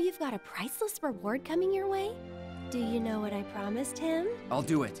 Even though you've got a priceless reward coming your way? Do you know what I promised him? I'll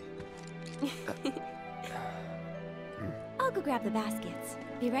do it. I'll go grab the baskets.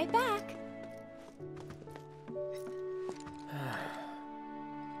 Be right back.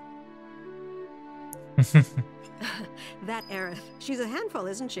 That Aerith. She's a handful,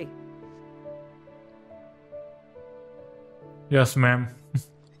 isn't she? Yes ma'am,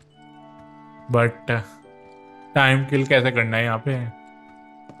 but time किल कैसे करना है यहाँ पे?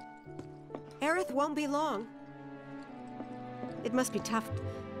 Aerith won't be long. It must be tough.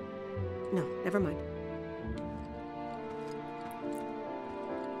 No, never mind.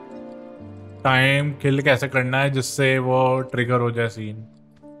 Time किल कैसे करना है जिससे वो ट्रिगर हो जाए सीन?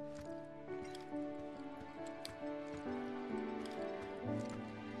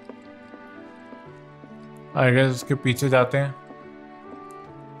 आई गेस उसके पीछे जाते हैं।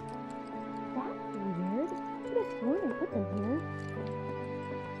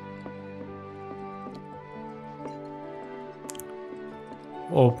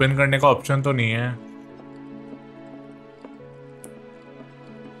 ओपन करने का ऑप्शन तो नहीं है,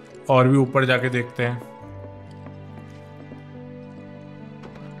 और भी ऊपर जाके देखते हैं।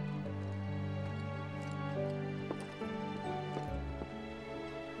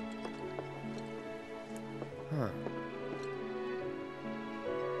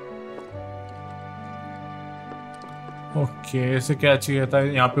 ओके, इसे क्या चाहिए था?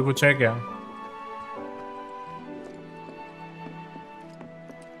 यहाँ पे कुछ है क्या?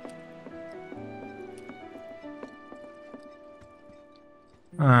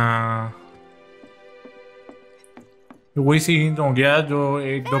 वही सीन हो गया जो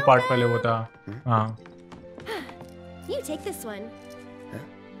एक दो पार्ट पहले वो था। हाँ, You take this one.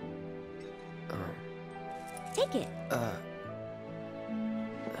 Take it.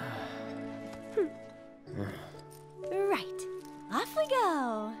 Right. Off we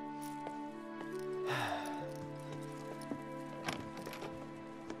go.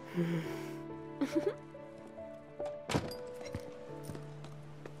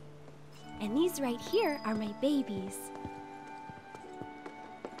 And these right here are my babies.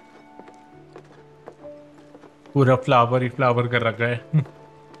 पूरा फ्लावर ही फ्लावर कर रखा है।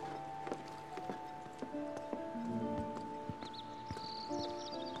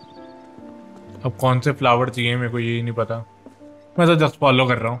 अब कौन से फ्लावर चाहिए मेरे को यही नहीं पता, मैं तो जस्ट फॉलो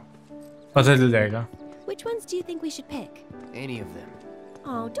कर रहा हूँ, पता चल जाएगा। Which ones do you think we should pick? Any of them.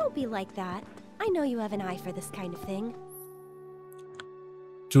 Oh, don't be like that. I know you have an eye for this kind of thing.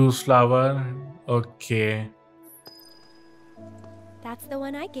 Choose flower. Okay. That's the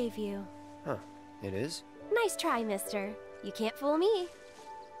one I gave you. Huh. It is? Nice try, mister. You can't fool me.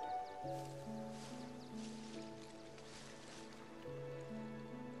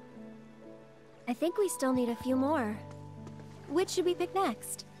 I think we still need a few more. Which should we pick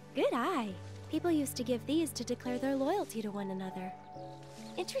next? Good eye. People used to give these to declare their loyalty to one another.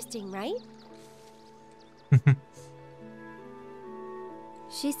 Interesting, right?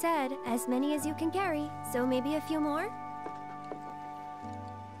 She said, as many as you can carry, so maybe a few more?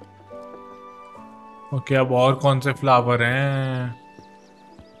 Okay, अब और कौन से flower हैं?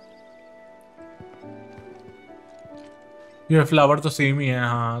 ये flower तो same ही है।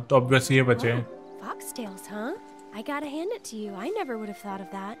 हाँ, तो ऑब्वियसली ये बचे। Foxtails, huh? I gotta hand it to you. I never would have thought of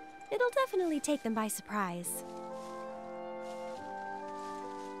that. It'll definitely take them by surprise.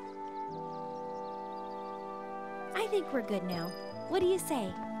 I think we're good now. What do you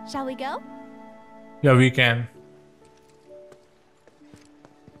say? Shall we go? Yeah, we can.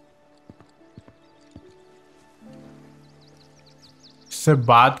 से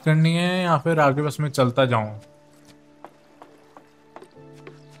बात करनी है या फिर आगे बस मैं चलता जाऊं?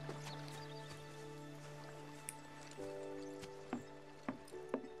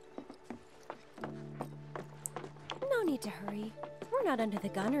 No need to hurry. We're not under the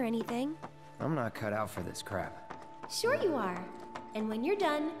gun or anything. I'm not cut out for this crap. Sure you are. And when you're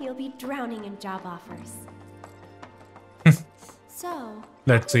done, you'll be drowning in job offers. So,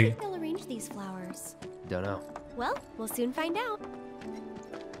 let's see. How do you think they'll arrange these flowers? Don't know. Well, we'll soon find out.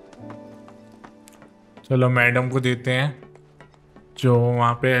 चलो madam को देते हैं जो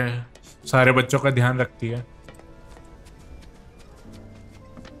वहाँ पे सारे बच्चों का ध्यान रखती है।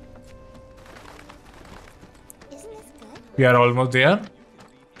 We are almost there.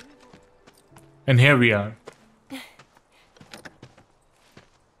 And here we are.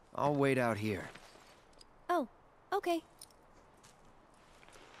 I'll wait out here. Oh, okay.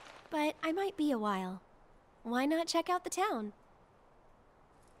 But I might be a while. Why not check out the town?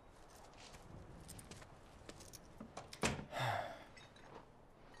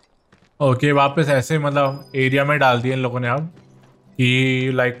 Okay, वापस ऐसे मतलब एरिया में डाल दिए इन लोगों ने अब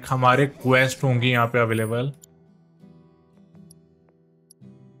कि लाइक हमारे क्वेस्ट होंगी यहाँ पे अवेलेबल।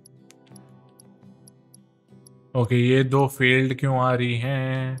 ओके, ये दो फेल्ड क्यों आ रही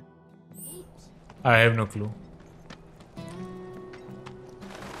हैं? I have no clue.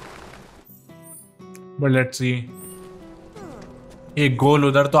 But let's see. एक गोल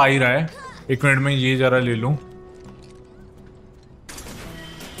उधर तो आ ही रहा है। 1 मिनट में ये जरा ले लूं।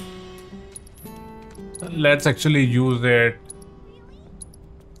 Let's actually use it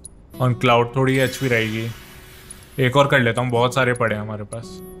on cloud, थोड़ी एचपी रहेगी। एक और कर लेता हूँ, बहुत सारे पड़े हैं हमारे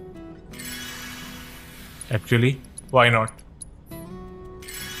पास एक्चुअली, व्हाई नॉट।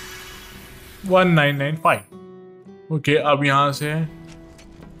 1995। ओके, अब यहाँ से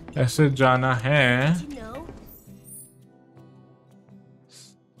ऐसे जाना है।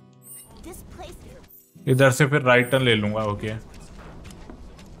 इधर से फिर राइट टर्न ले लूंगा। ओके,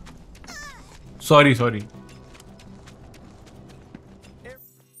 सॉरी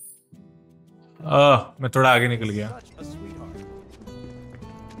मैं थोड़ा आगे निकल गया।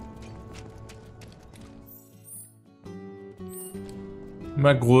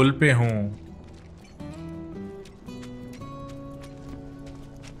 मैं गोल पे हूं।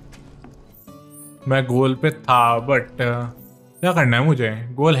 मैं गोल पे था, बट क्या करना है मुझे?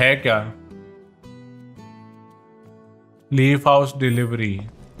 गोल है क्या? Leaf house delivery.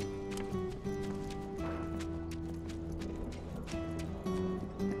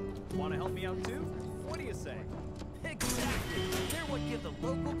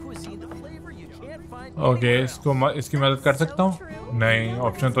 ओके, इसकी मदद कर सकता हूँ? नहीं,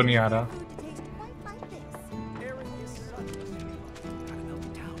 ऑप्शन तो नहीं आ रहा।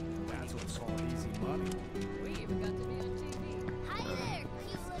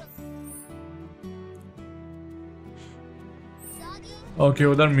 ओके,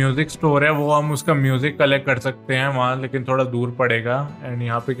 उधर म्यूजिक स्टोर है, वो हम उसका म्यूजिक कलेक्ट कर सकते हैं वहाँ, लेकिन थोड़ा दूर पड़ेगा। एंड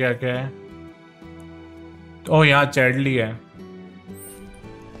यहाँ पे क्या क्या है? ओह, यहाँ चैडली है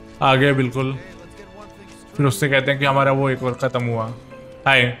आगे बिल्कुल। फिर उससे कहते हैं कि हमारा वो एक और खत्म हुआ।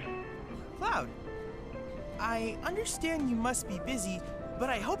 हाय Cloud, I understand you must be busy, but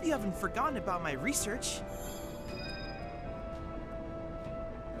I hope you haven't forgotten about my research.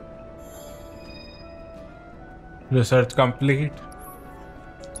 Research complete.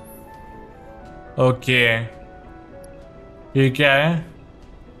 Okay, ये क्या है?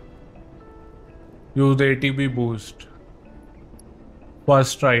 Use ATB boost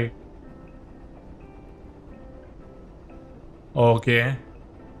first strike. Okay,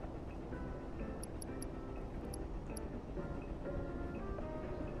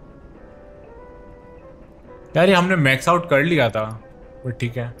 यार ये हमने मैक्स आउट कर लिया था, बट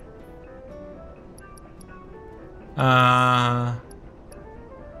ठीक है।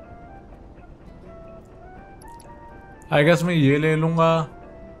 आई गेस मैं ये ले लूंगा।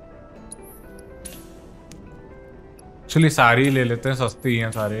 एक्चुअली सारी ले लेते हैं, सस्ती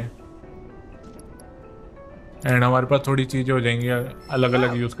हैं सारे। एंड हमारे पास थोड़ी चीजें हो जाएंगी अलग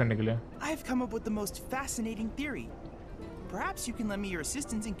अलग यूज करने के लिए। I've come up with the most fascinating theory. Perhaps you can lend me your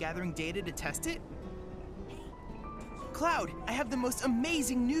assistance in gathering data to test it? Cloud, I have the most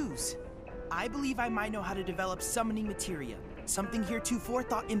amazing news. I believe I might know how to develop summoning materia, something heretofore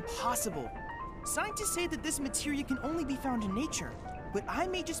thought impossible. Scientists say that this materia can only be found in nature, but I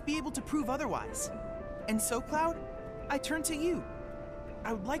may just be able to prove otherwise. And so, Cloud, I turn to you.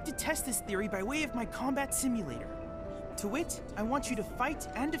 I would like to test this theory by way of my combat simulator. To wit, I want you to fight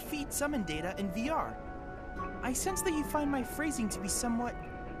and defeat summon data in VR. I sense that you find my phrasing to be somewhat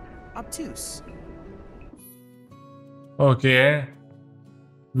obtuse. Okay.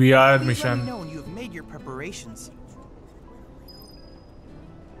 VR Please mission. let me know when you have made your preparations.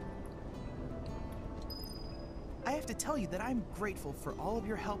 I have to tell you that I'm grateful for all of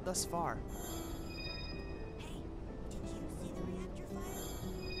your help thus far.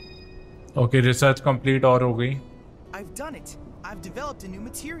 Okay, research complete और हो गई। I've done it. I've developed a new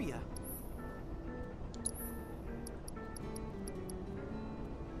materia.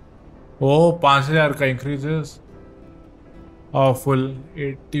 ओ 5000 का increases. Full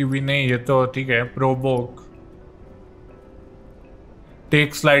 80 नहीं, ये तो ठीक है। Provoke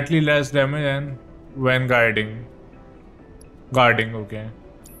take slightly less damage and when guarding. Okay,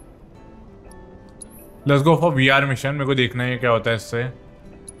 let's go for VR mission. मेरे को देखना है क्या होता है इससे।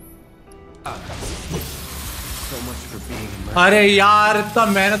 अरे यार, इतना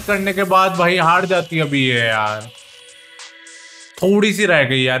मेहनत करने के बाद भाई हार जाती है अभी ये यार। थोड़ी सी रह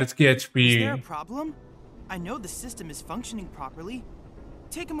गई यार इसकी HP। Is there a problem? I know the system is functioning properly.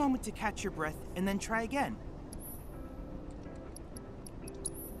 Take a moment to catch your breath and then try again.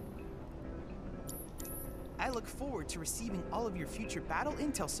 I look forward to receiving all of your future battle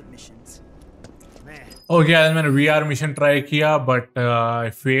intel submissions. Okay, आज मैंने VR mission try किया but I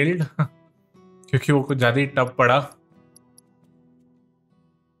failed क्योंकि वो कुछ ज़्यादा ही tough पड़ा।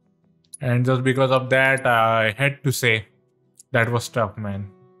 And just because of that, I had to say that was tough, man.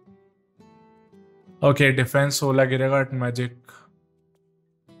 Okay defence 16 गिरेगा, magic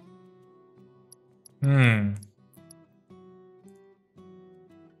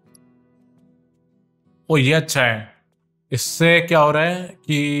ओ ये अच्छा है। इससे क्या हो रहा है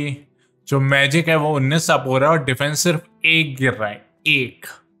कि जो मैजिक है वो 19 अप हो रहा है और डिफेंस सिर्फ 1 गिर रहा है, 1।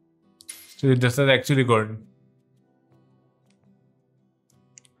 So this is actually good.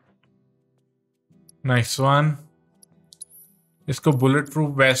 Nice one. इसको बुलेट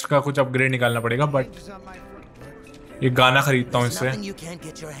प्रूफ वेस्ट का कुछ अपग्रेड निकालना पड़ेगा, बट ये गाना खरीदता हूँ इससे।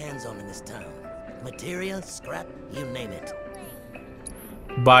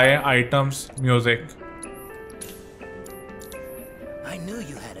 Buy items, music. I knew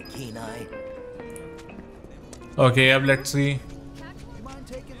you had a keen eye. Okay, अब let's see.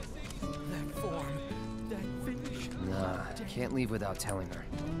 Nah, can't leave without telling her.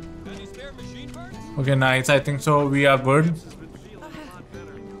 Okay, nice. I think so. We are good.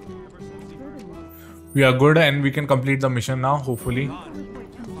 We are good, and we can complete the mission now, hopefully.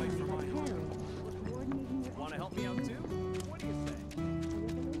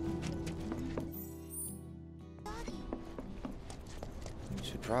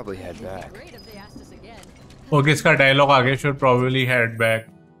 Should probably head back. Okay, इसका dialogue आ गया. Should probably head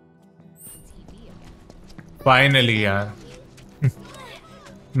back. Finally, यार.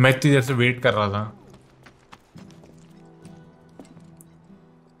 मैं इतनी देर से wait कर रहा था।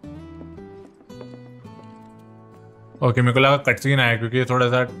 Okay, मेरे को लगा कटसीन आया क्योंकि ये थोड़ा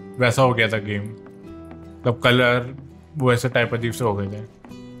सा वैसा हो गया था गेम, तब कलर वो ऐसे टाइप अजीब से हो गए थे।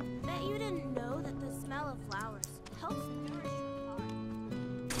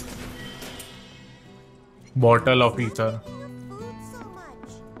 Bottle of ether.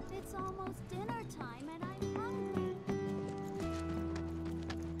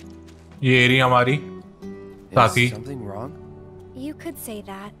 ये एरिया हमारी साथी। Something wrong? You could say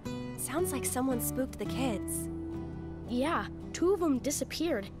that. Sounds like someone spooked the kids. Yeah, 2 of them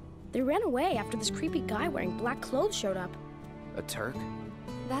disappeared. They ran away after this creepy guy wearing black clothes showed up. A Turk?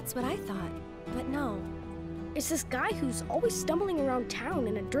 That's what I thought, but no. It's this guy who's always stumbling around town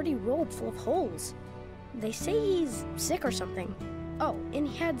in a dirty robe full of holes. They say he's sick or something. Oh, and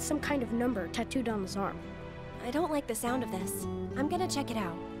he had some kind of number tattooed on his arm. I don't like the sound of this. I'm gonna check it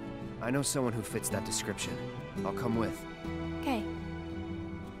out. I know someone who fits that description. I'll come with. Okay.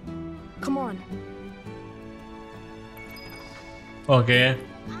 Come on. Okay.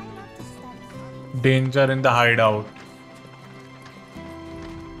 Danger in the hideout.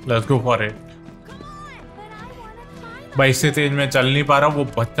 Let's go for it. भाई इससे तेज मैं चल नहीं पा रहा, वो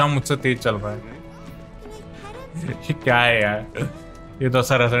बच्चा मुझसे तेज चल रहा है। ये क्या है यार, ये तो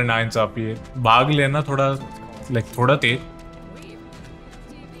सरासर नाइंसाफी है। भाग लेना थोड़ा, लाइक थोड़ा तेज।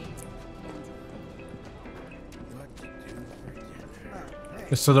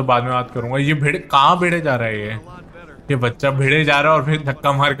 इससे तो बाद में बात करूंगा। ये भिड़े कहाँ भिड़े जा रहा है? ये बच्चा भिड़े जा रहा है और फिर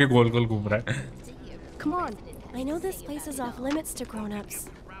धक्का मार के गोल गोल घूम रहा है। Come on. I know this place is off limits to grown-ups,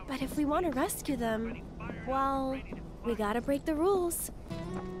 but if we want to rescue them, well, we gotta break the rules.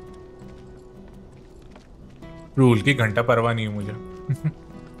 Rule की घंटा परवाह नहीं है मुझे।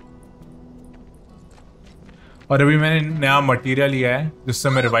 और अभी मैंने नया मटेरियल लिया है जिससे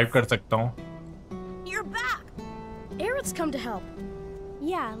मैं रिवाइव कर सकता हूँ। You're back. Aerith's come to help.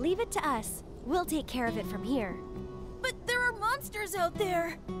 Yeah, leave it to us. We'll take care of it from here. But there are monsters out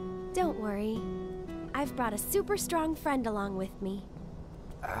there. Don't worry. I've brought a super strong friend along with me.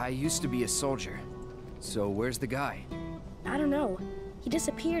 I used to be a soldier. So where's the guy? I don't know. He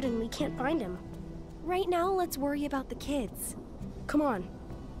disappeared and we can't find him. Right now, let's worry about the kids. Come on.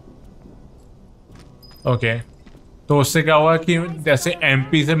 Okay. तो उससे क्या हुआ कि जैसे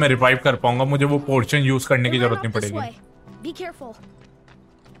MP से मैं revive कर पाऊंगा, मुझे वो पोर्शन यूज करने की जरूरत नहीं पड़ेगी। Be careful.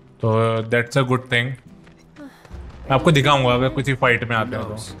 तो that's a good thing. आपको दिखाऊंगा अगर कुछ फाइट में आते हैं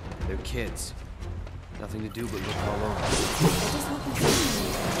तो। They're kids. Nothing to do but look all over.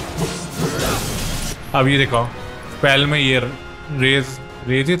 अब ये देखो, पहले में ये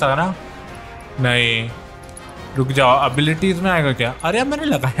रेज ही था ना? नहीं, रुक जाओ, एबिलिटीज में आएगा क्या? अरे अब मैंने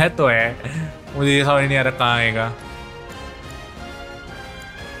लगाया तो है, मुझे ये समझ नहीं आ रहा कहाँ आएगा।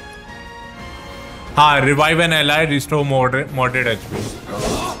 हाँ, revive N ally restore modded HP.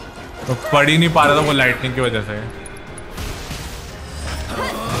 तो पढ़ ही नहीं पा रहा था वो लाइटनिंग की वजह से।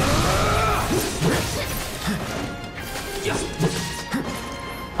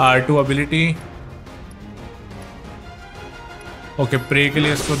 R2 ability. ओके, प्रे के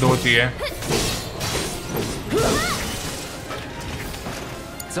लिए इसको 2 चाहिए।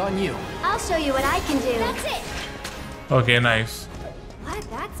 It's on you. I'll show you what I can do. That's it. Okay, nice. What?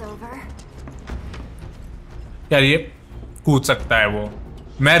 That's over. यार ये कूद सकता है वो,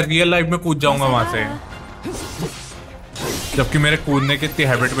 मैं रियल लाइफ में कूद जाऊंगा वहां से, जबकि मेरे कूदने की इतनी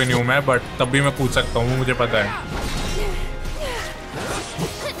हैबिट में नहीं हूं मैं, बट तब भी मैं कूद सकता हूँ, मुझे पता है।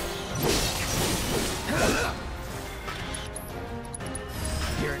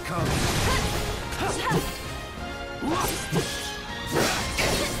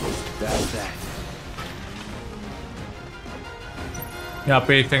 यहाँ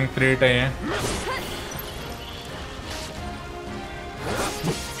पे एक क्रेट है,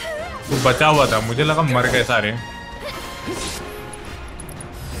 बचा हुआ था, मुझे लगा मर गए सारे।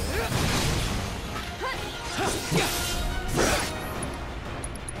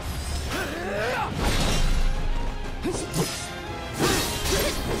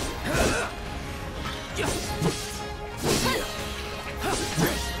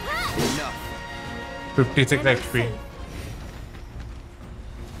 XP।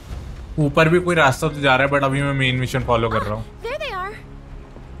 ऊपर भी कोई रास्ता तो जा रहा है, बट अभी मैं मेन मिशन फॉलो कर रहा हूँ।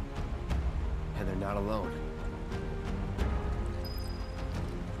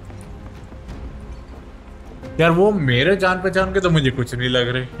 यार वो मेरे जान पहचान के तो मुझे कुछ नहीं लग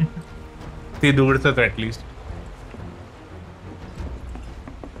रहे इतनी दूर से तो at least.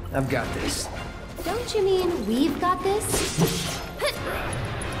 I've got this. Don't you mean we've got this?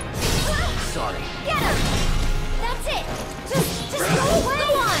 Sorry. Get him! That's it! Just go away!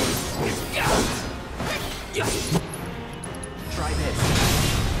 Go on! Try this.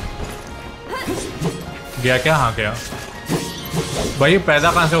 गया क्या? हाँ गया। भाई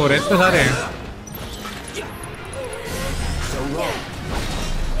पैदा कहाँ से हो रहे हैं इतने सारे? So long.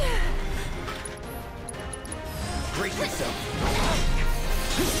 Brace yourself.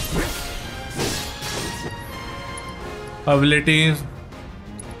 Abilities.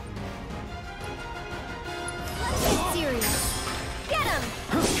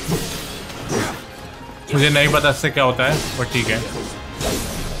 मुझे नहीं पता इससे क्या होता है, पर ठीक है,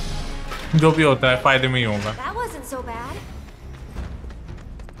 जो भी होता है फायदे में ही होगा।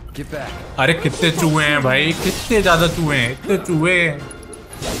 अरे कितने चूहे हैं भाई, कितने ज्यादा चूहे हैं, इतने चूहे।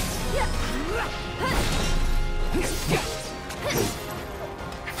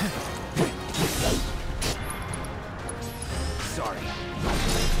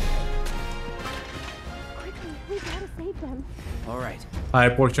 हाई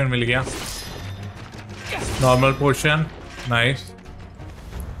पोर्शन मिल गया, नॉर्मल पोर्शन, नाइस।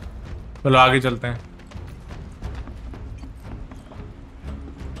 चलो आगे चलते हैं।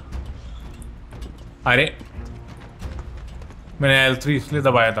 अरे मैंने L3 इसलिए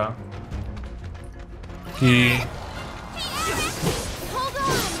दबाया था कि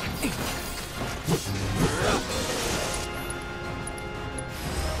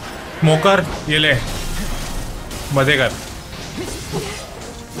स्मोकर ये ले, मजे कर।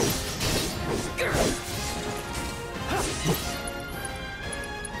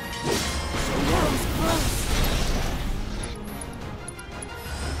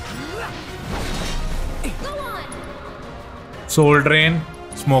 Soul drain,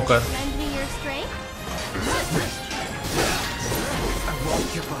 smoker.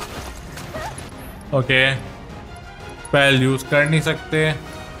 Okay, spell use कर नहीं सकते।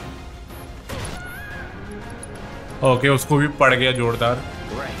 ओके, उसको भी पड़ गया जोरदार।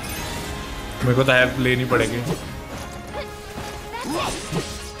 मेरे को तो हेल्प लेनी पड़ेगी।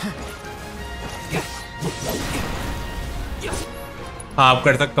 हाँ आप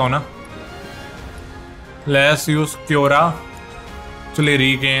कर सकता हूँ ना। Let's use Quora to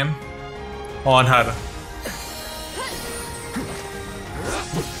regain on her।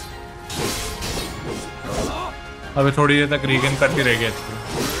 अभी थोड़ी देर तक रीगेन करती रहेगी अच्छी।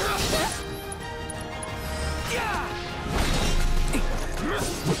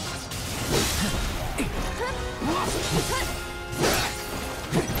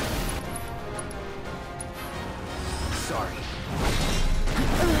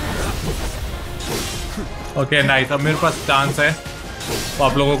 ओके नाइस, अब मेरे पास चांस है तो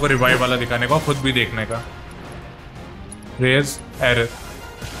आप लोगों को रिवाइव वाला दिखाने का, खुद भी देखने का। Raise error.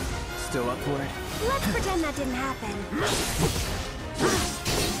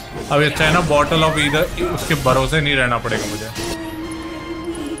 अब अच्छा है ना, बॉटल ऑफ ईदर, उसके भरोसे नहीं रहना पड़ेगा मुझे।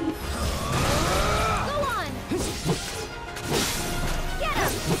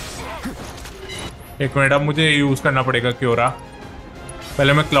 एक मिनट, अब मुझे यूज करना पड़ेगा क्योरा।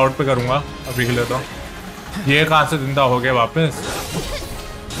 पहले मैं क्लाउड पे करूंगा अभी के लिए। तो ये कहां से जिंदा हो गया वापस?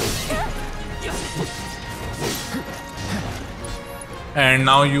 And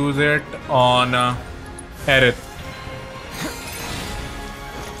now use it on Aerith।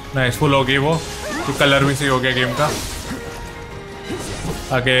 Nice, full हो गई वो, तो कलर भी सही हो गया गेम का।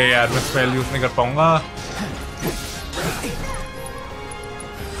 आगे यार मैं स्पेल यूज नहीं कर पाऊंगा।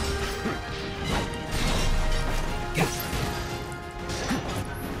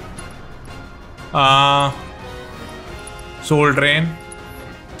 Soul drain.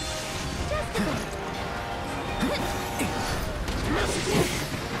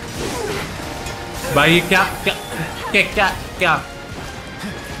 भाई क्या क्या क्या क्या क्या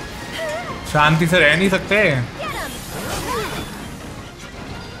शांति से रह नहीं सकते।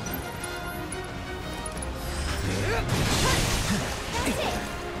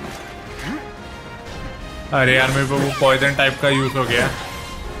 अरे यार मेरे को वो पॉइजन टाइप का यूज हो गया।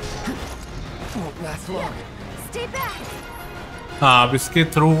 हाँ अब इसके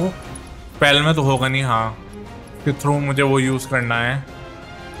थ्रू पहले में तो होगा नहीं। हाँ इसके थ्रू मुझे वो यूज करना है।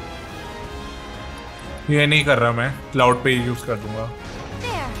 ये नहीं कर रहा मैं, क्लाउड पे ही यूज कर दूंगा।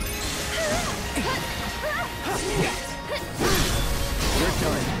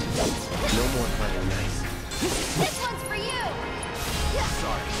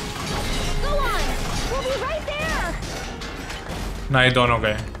 नहीं दोनों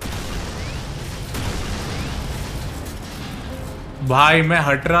गए। भाई मैं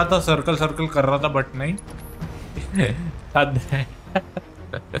हट रहा था, सर्कल सर्कल कर रहा था बट नहीं।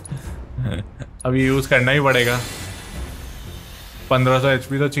 अभी यूज करना ही पड़ेगा। 1500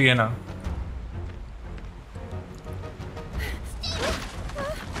 HP तो चाहिए ना।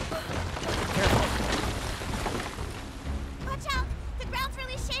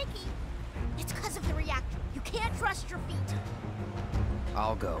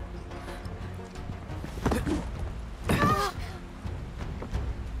 I'll go.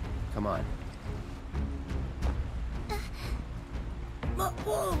 Come on.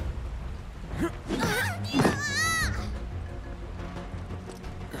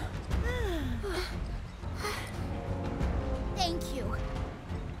 Thank you.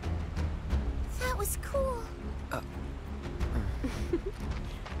 That was cool.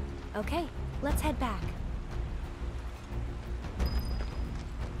 Okay, let's head back.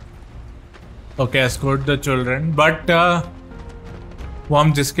 Okay, escort the children, but वो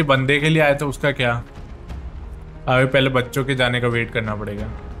हम जिसके बंदे के लिए आए थे उसका क्या? अभी पहले बच्चों के जाने का वेट करना पड़ेगा।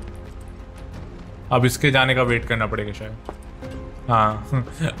 अब इसके जाने का वेट करना पड़ेगा शायद। हाँ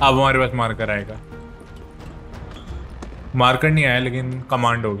अब हमारे पास मार्कर आएगा। मार्कर नहीं आया लेकिन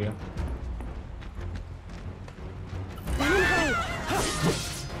कमांड हो गया।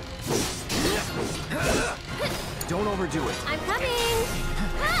 Don't overdo it. I'm coming.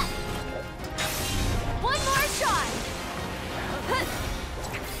 One more shot.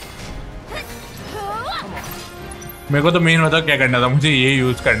 मेरे को तो मेन होता क्या करना था, मुझे ये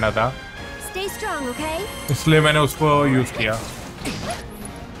यूज करना था। Stay strong, okay? इसलिए मैंने उसको यूज किया।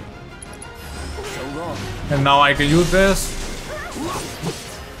 And now I can use this.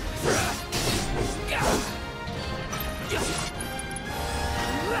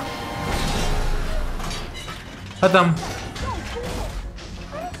 खत्म।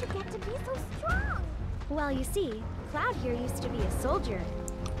 Well, you see, Cloud here used to be a soldier.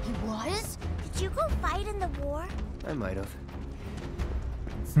 He was? Did you go fight in the war? I might have.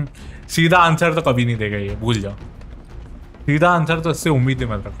 सीधा answer तो कभी नहीं देगा ये, भूल जाओ। सीधा आंसर तो इससे उम्मीद ही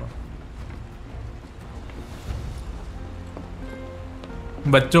मत रखो।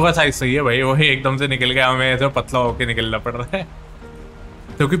 बच्चों का साइज सही है भाई, वही एकदम से निकल गया, हमें ऐसे पतला होके निकलना पड़ रहा है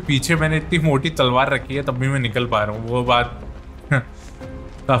क्योंकि पीछे मैंने इतनी मोटी तलवार रखी है तब भी मैं निकल पा रहा हूँ। वो बात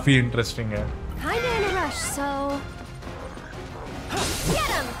काफी इंटरेस्टिंग है। Kinda in a rush, so get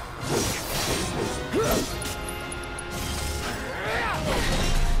him.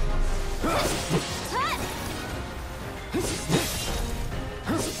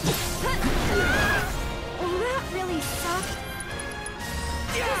 Oh, that really sucked.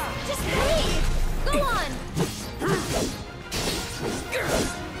 Just leave. Go on.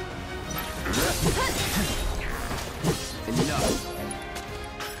 Enough.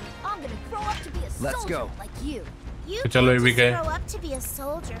 I'm gonna grow up to be a Let's soldier go. like you. You चलो ये can't भी just गए। grow up to be a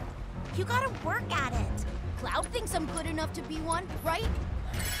soldier. You gotta work at it. Cloud thinks I'm good enough to be one, right?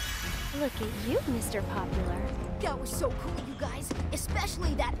 Look at you, Mr. Popular. That was so cool, you guys.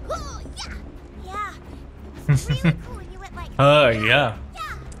 Especially that. Oh, yeah. Yeah. It was really cool when you went like. yeah.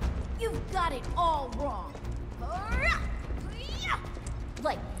 You've got it all wrong.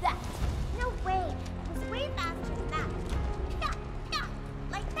 Like that. No way. It was way faster than that. Yeah, yeah.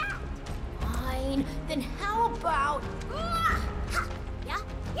 Like that. Fine. Then how about? Yeah,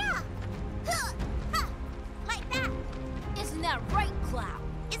 yeah. Like that. Isn't that right, Cloud?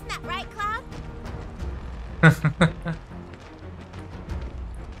 Isn't that right, Cloud?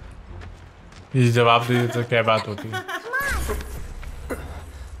 ये जवाब दे तो क्या बात होती है?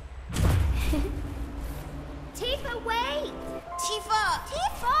 Tifa, wait! Tifa!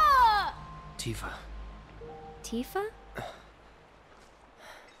 Tifa! Tifa. Tifa?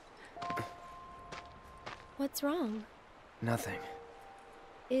 What's wrong? Nothing.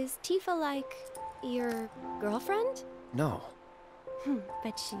 Is Tifa like your girlfriend? No.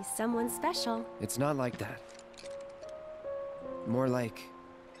 But she's someone special. It's not like that. More like...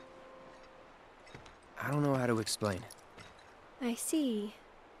 I don't know how to explain. I see.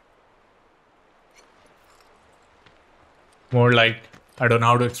 More like, I don't know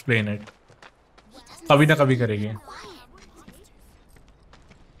how to explain it. कभी ना कभी करेंगे.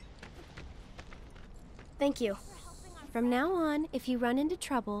 Thank you. From now on, if you run into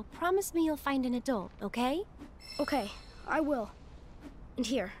trouble, promise me you'll find an adult, okay? Okay, I will. And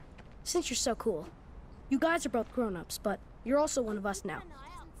here, since you're so cool, you guys are both grown-ups, but you're also one of us now.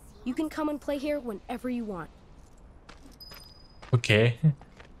 You can come and play here whenever you want. Okay.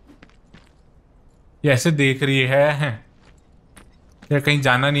 ये ऐसे देख रही है क्या कहीं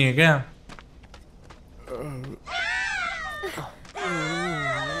जाना नहीं है क्या?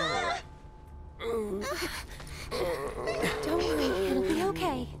 Don't worry, it'll be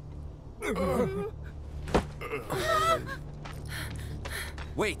okay.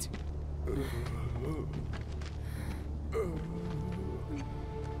 Wait!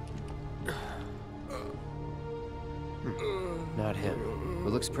 Not him. It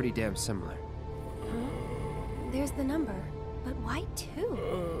looks pretty damn similar. There's the number. But why two?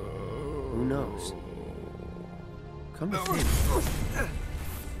 Who knows? Come with me.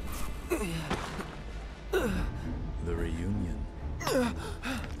 The reunion.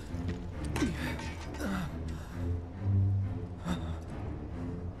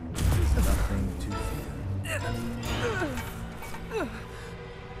 Nothing to fear.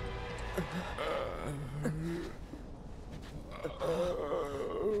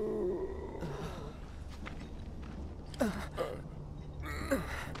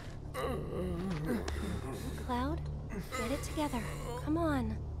 Cloud, get it together. Come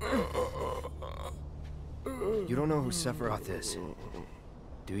on. You don't know who Sephiroth is,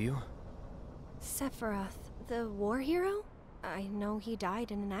 do you? Sephiroth, the war hero? I know he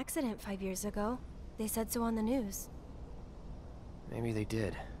died in an accident 5 years ago. They said so on the news. Maybe they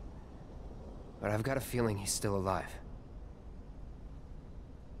did. But I've got a feeling he's still alive.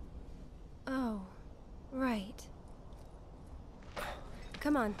 Oh, right.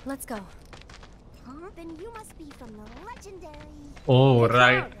 Come on, let's go. Then you must be from the legendary... Oh,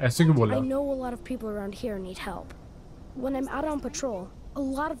 right. ऐसे क्यों बोला? I know a lot of people around here need help. When I'm out on patrol, a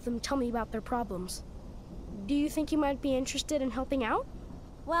lot of them tell me about their problems. Do you think you might be interested in helping out?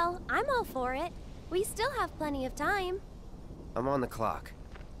 Well, I'm all for it. We still have plenty of time. I'm on the clock.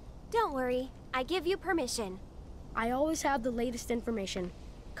 Don't worry, I give you permission. I always have the latest information.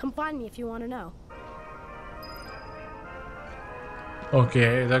 Come find me if you want to know.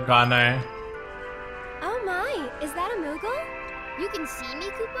 Okay, इधर गाना है. Oh my, is that a Moogle? You can see me,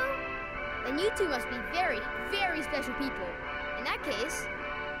 Kupo? Then you two must be very, very special people. In that case,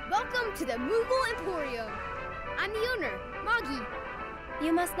 welcome to the Moogle Emporium. I'm the owner, Moggy.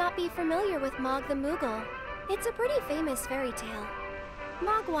 You must not be familiar with Mog the Moogle. It's a pretty famous fairy tale.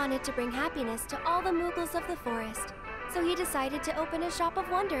 Mog wanted to bring happiness to all the Moogles of the forest, so he decided to open a shop of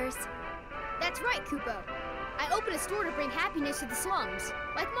wonders. That's right, Kupo. I opened a store to bring happiness to the slums,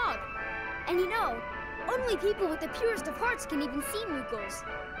 like Mog. And you know, only people with the purest of hearts can even see Moogles.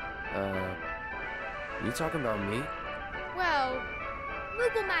 You talking about me? Well,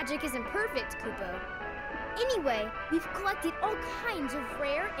 Moogle magic isn't perfect, Kupo. Anyway, we've collected all kinds of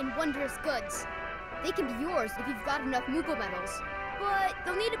rare and wondrous goods. They can be yours if you've got enough Moogle medals. But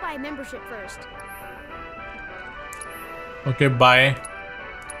they'll need to buy a membership first. Okay, bye.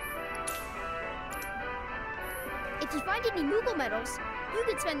 If you find any Moogle medals, you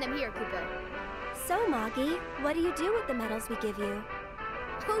can spend them here, Kupo. So, Moggy, what do you do with the medals we give you?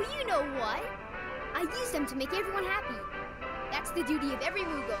 Oh, you know what? I use them to make everyone happy. That's the duty of every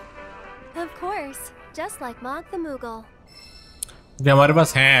Moogle. Of course, just like Mog the Moogle. जो हमारे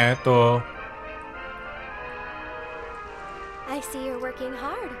पास हैं तो I see you're working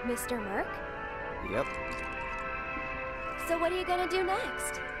hard, Mr. Merc. Yep. So what are you gonna do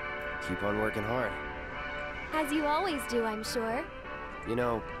next? Keep on working hard. As you always do, I'm sure. You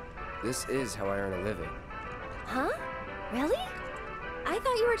know, this is how I earn a living. Huh? Really? I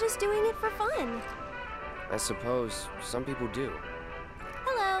thought you were just doing it for fun. I suppose some people do.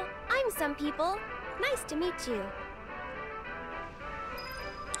 Hello, I'm some people. Nice to meet you.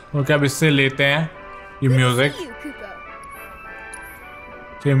 Okay अब इससे लेते हैं ये music.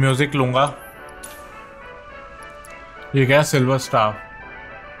 ये music लूंगा. ये क्या silver star.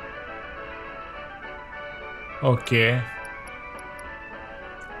 Okay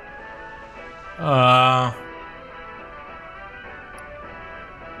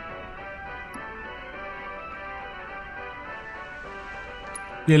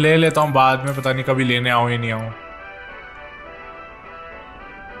ये ले लेता हूँ बाद में, पता नहीं कभी लेने आऊँ या नहीं आऊँ।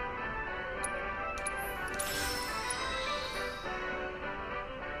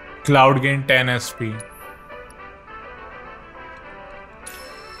 Cloud gain 10 SP.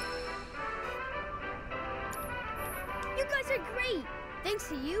 You guys are great! Thanks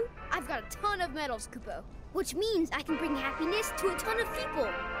to you, I've got a ton of medals, Kupo. Which means I can bring happiness to a ton of people.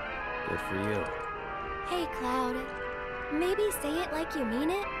 Good for you. Hey, Cloud. Maybe say it like you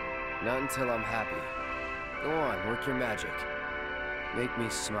mean it? Not until I'm happy. Go on, work your magic. Make me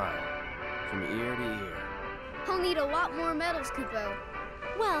smile. From ear to ear. I'll need a lot more medals, Kupo.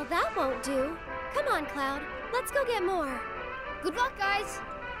 Well, that won't do. Come on, Cloud. Let's go get more. Good luck, guys.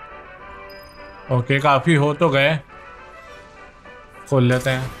 Okay काफी हो तो गए, खोल लेते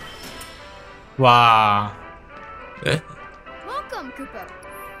हैं। वाह, Welcome, Kupo.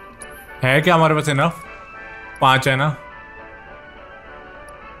 है क्या हमारे पास इनफ? 5 है ना?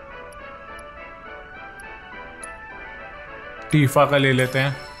 टीफा का ले लेते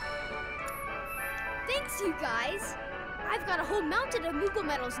हैं। Thanks, you guys. I've got a whole mountain of Moogle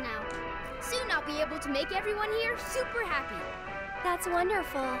medals now. Soon I'll be able to make everyone here super happy. That's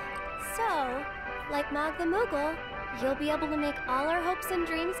wonderful. So, like Mog the Moogle, you'll be able to make all our hopes and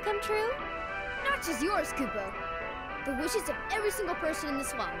dreams come true? Not just yours, Kupo. The wishes of every single person in the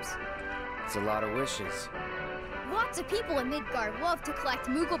slums. It's a lot of wishes. Lots of people in Midgard love to collect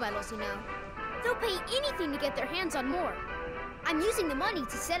Moogle medals, you know. They'll pay anything to get their hands on more. I'm using the money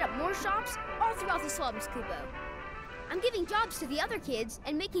to set up more shops all throughout the slums, Kupo. I'm giving jobs to the other kids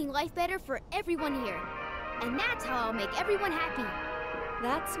and making life better for everyone here. And that's how I'll make everyone happy.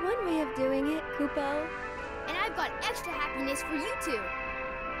 That's one way of doing it, Kupo. And I've got extra happiness for you too.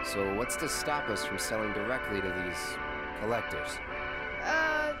 So what's to stop us from selling directly to these collectors?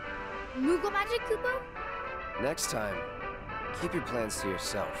 Moogle magic, Kupo? Next time, keep your plans to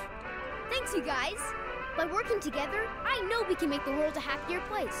yourself. Thanks, you guys. By working together, I know we can make the world a happier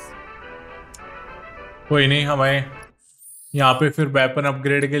place. कोई नहीं, हमें यहाँ पे फिर weapon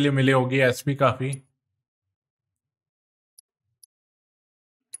upgrade के लिए मिली होगी SP काफी।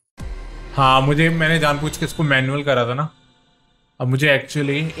 हाँ, मैंने जानबूझ के इसको मैनुअल करा था ना। अब मुझे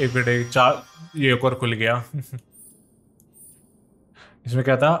एक्चुअली एक मिनट, ये एक और खुल गया। इसमें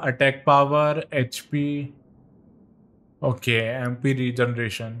क्या था? Attack power, HP, okay, MP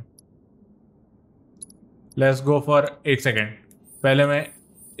regeneration. Let's go for, एक सेकेंड, पहले मैं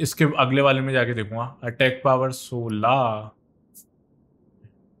इसके अगले वाले में जाके देखूंगा। अटैक पावर 16,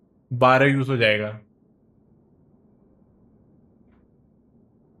 12 यूज हो जाएगा।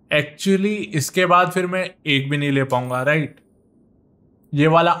 एक्चुअली इसके बाद फिर मैं एक भी नहीं ले पाऊंगा, राइट? ये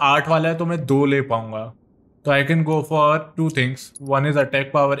वाला 8 वाला है तो मैं 2 ले पाऊंगा। तो I can go for 2 things. One is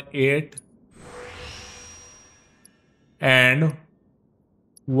attack power 8 and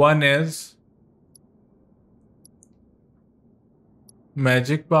one is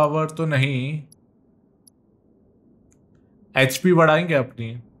magic power तो नहीं, एचपी बढ़ाएंगे अपनी।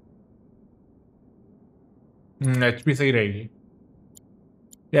 एचपी सही रहेगी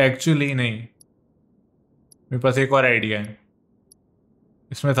या एक्चुअली नहीं, मेरे पास एक और आइडिया है।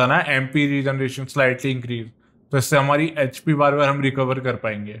 इसमें था ना एमपी रीजनरेशन स्लाइटली इंक्रीज, तो इससे हमारी एचपी बार बार हम रिकवर कर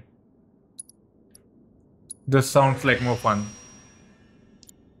पाएंगे। This sounds like more fun.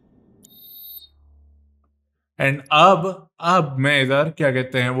 And अब मैं इधर क्या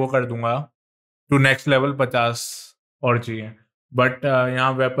कहते हैं वो कर दूंगा टू नेक्स्ट लेवल 50 और चाहिए, बट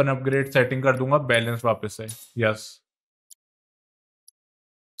यहाँ वेपन अपग्रेड सेटिंग कर दूंगा बैलेंस वापस से। यस,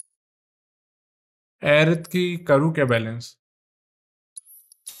 एरिथ की करूँ क्या बैलेंस?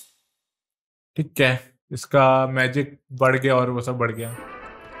 ठीक है, इसका मैजिक बढ़ गया और वो सब बढ़ गया,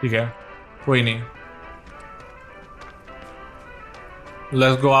 ठीक है, कोई नहीं।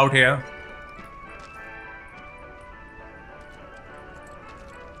 Let's go out here.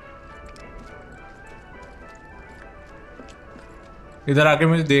 इधर आके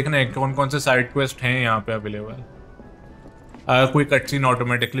मुझे देखना है कौन कौन से साइड क्वेस्ट हैं यहाँ पे अवेलेबल, अगर कोई कटसीन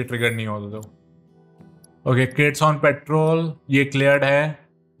ऑटोमेटिकली ट्रिगर नहीं होता तो। ओके, किड्स ऑन पेट्रोल ये क्लियर्ड है।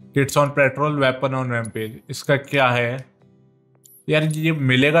 Kids on petrol, weapon on rampage, इसका क्या है यार? ये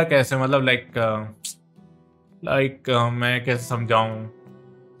मिलेगा कैसे? मतलब लाइक मैं कैसे समझाऊं,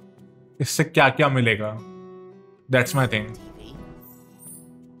 इससे क्या क्या मिलेगा? That's my thing,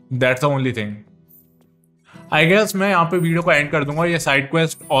 that's the only thing. I guess मैं यहाँ पे वीडियो को एंड कर दूंगा। ये साइड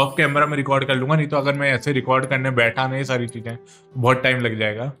क्वेस्ट ऑफ कैमरा में रिकॉर्ड कर लूंगा, नहीं तो अगर मैं ऐसे रिकॉर्ड करने बैठा नहीं सारी चीज़ें बहुत टाइम लग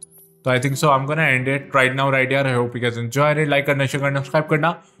जाएगा। तो I think so I am gonna and it right now right here. I hope you guys enjoy it. Like करना, शेयर करना, सब्सक्राइब करना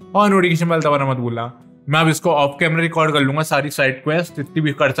और नोटिफिकेशन बेल दबाना मत भूलना। मैं अब इसको ऑफ कैमरा रिकॉर्ड कर लूंगा, सारी साइड क्वेस्ट जितनी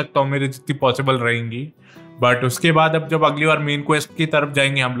भी कर सकता हूँ मेरी जितनी पॉसिबल रहेंगी। बट उसके बाद अब जब अगली बार मेन क्वेस्ट की तरफ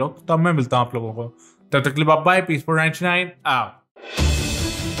जाएंगे हम लोग, तब मैं मिलता हूँ आप लोगों को। तब तक के लिए बाय, पीस 499 out।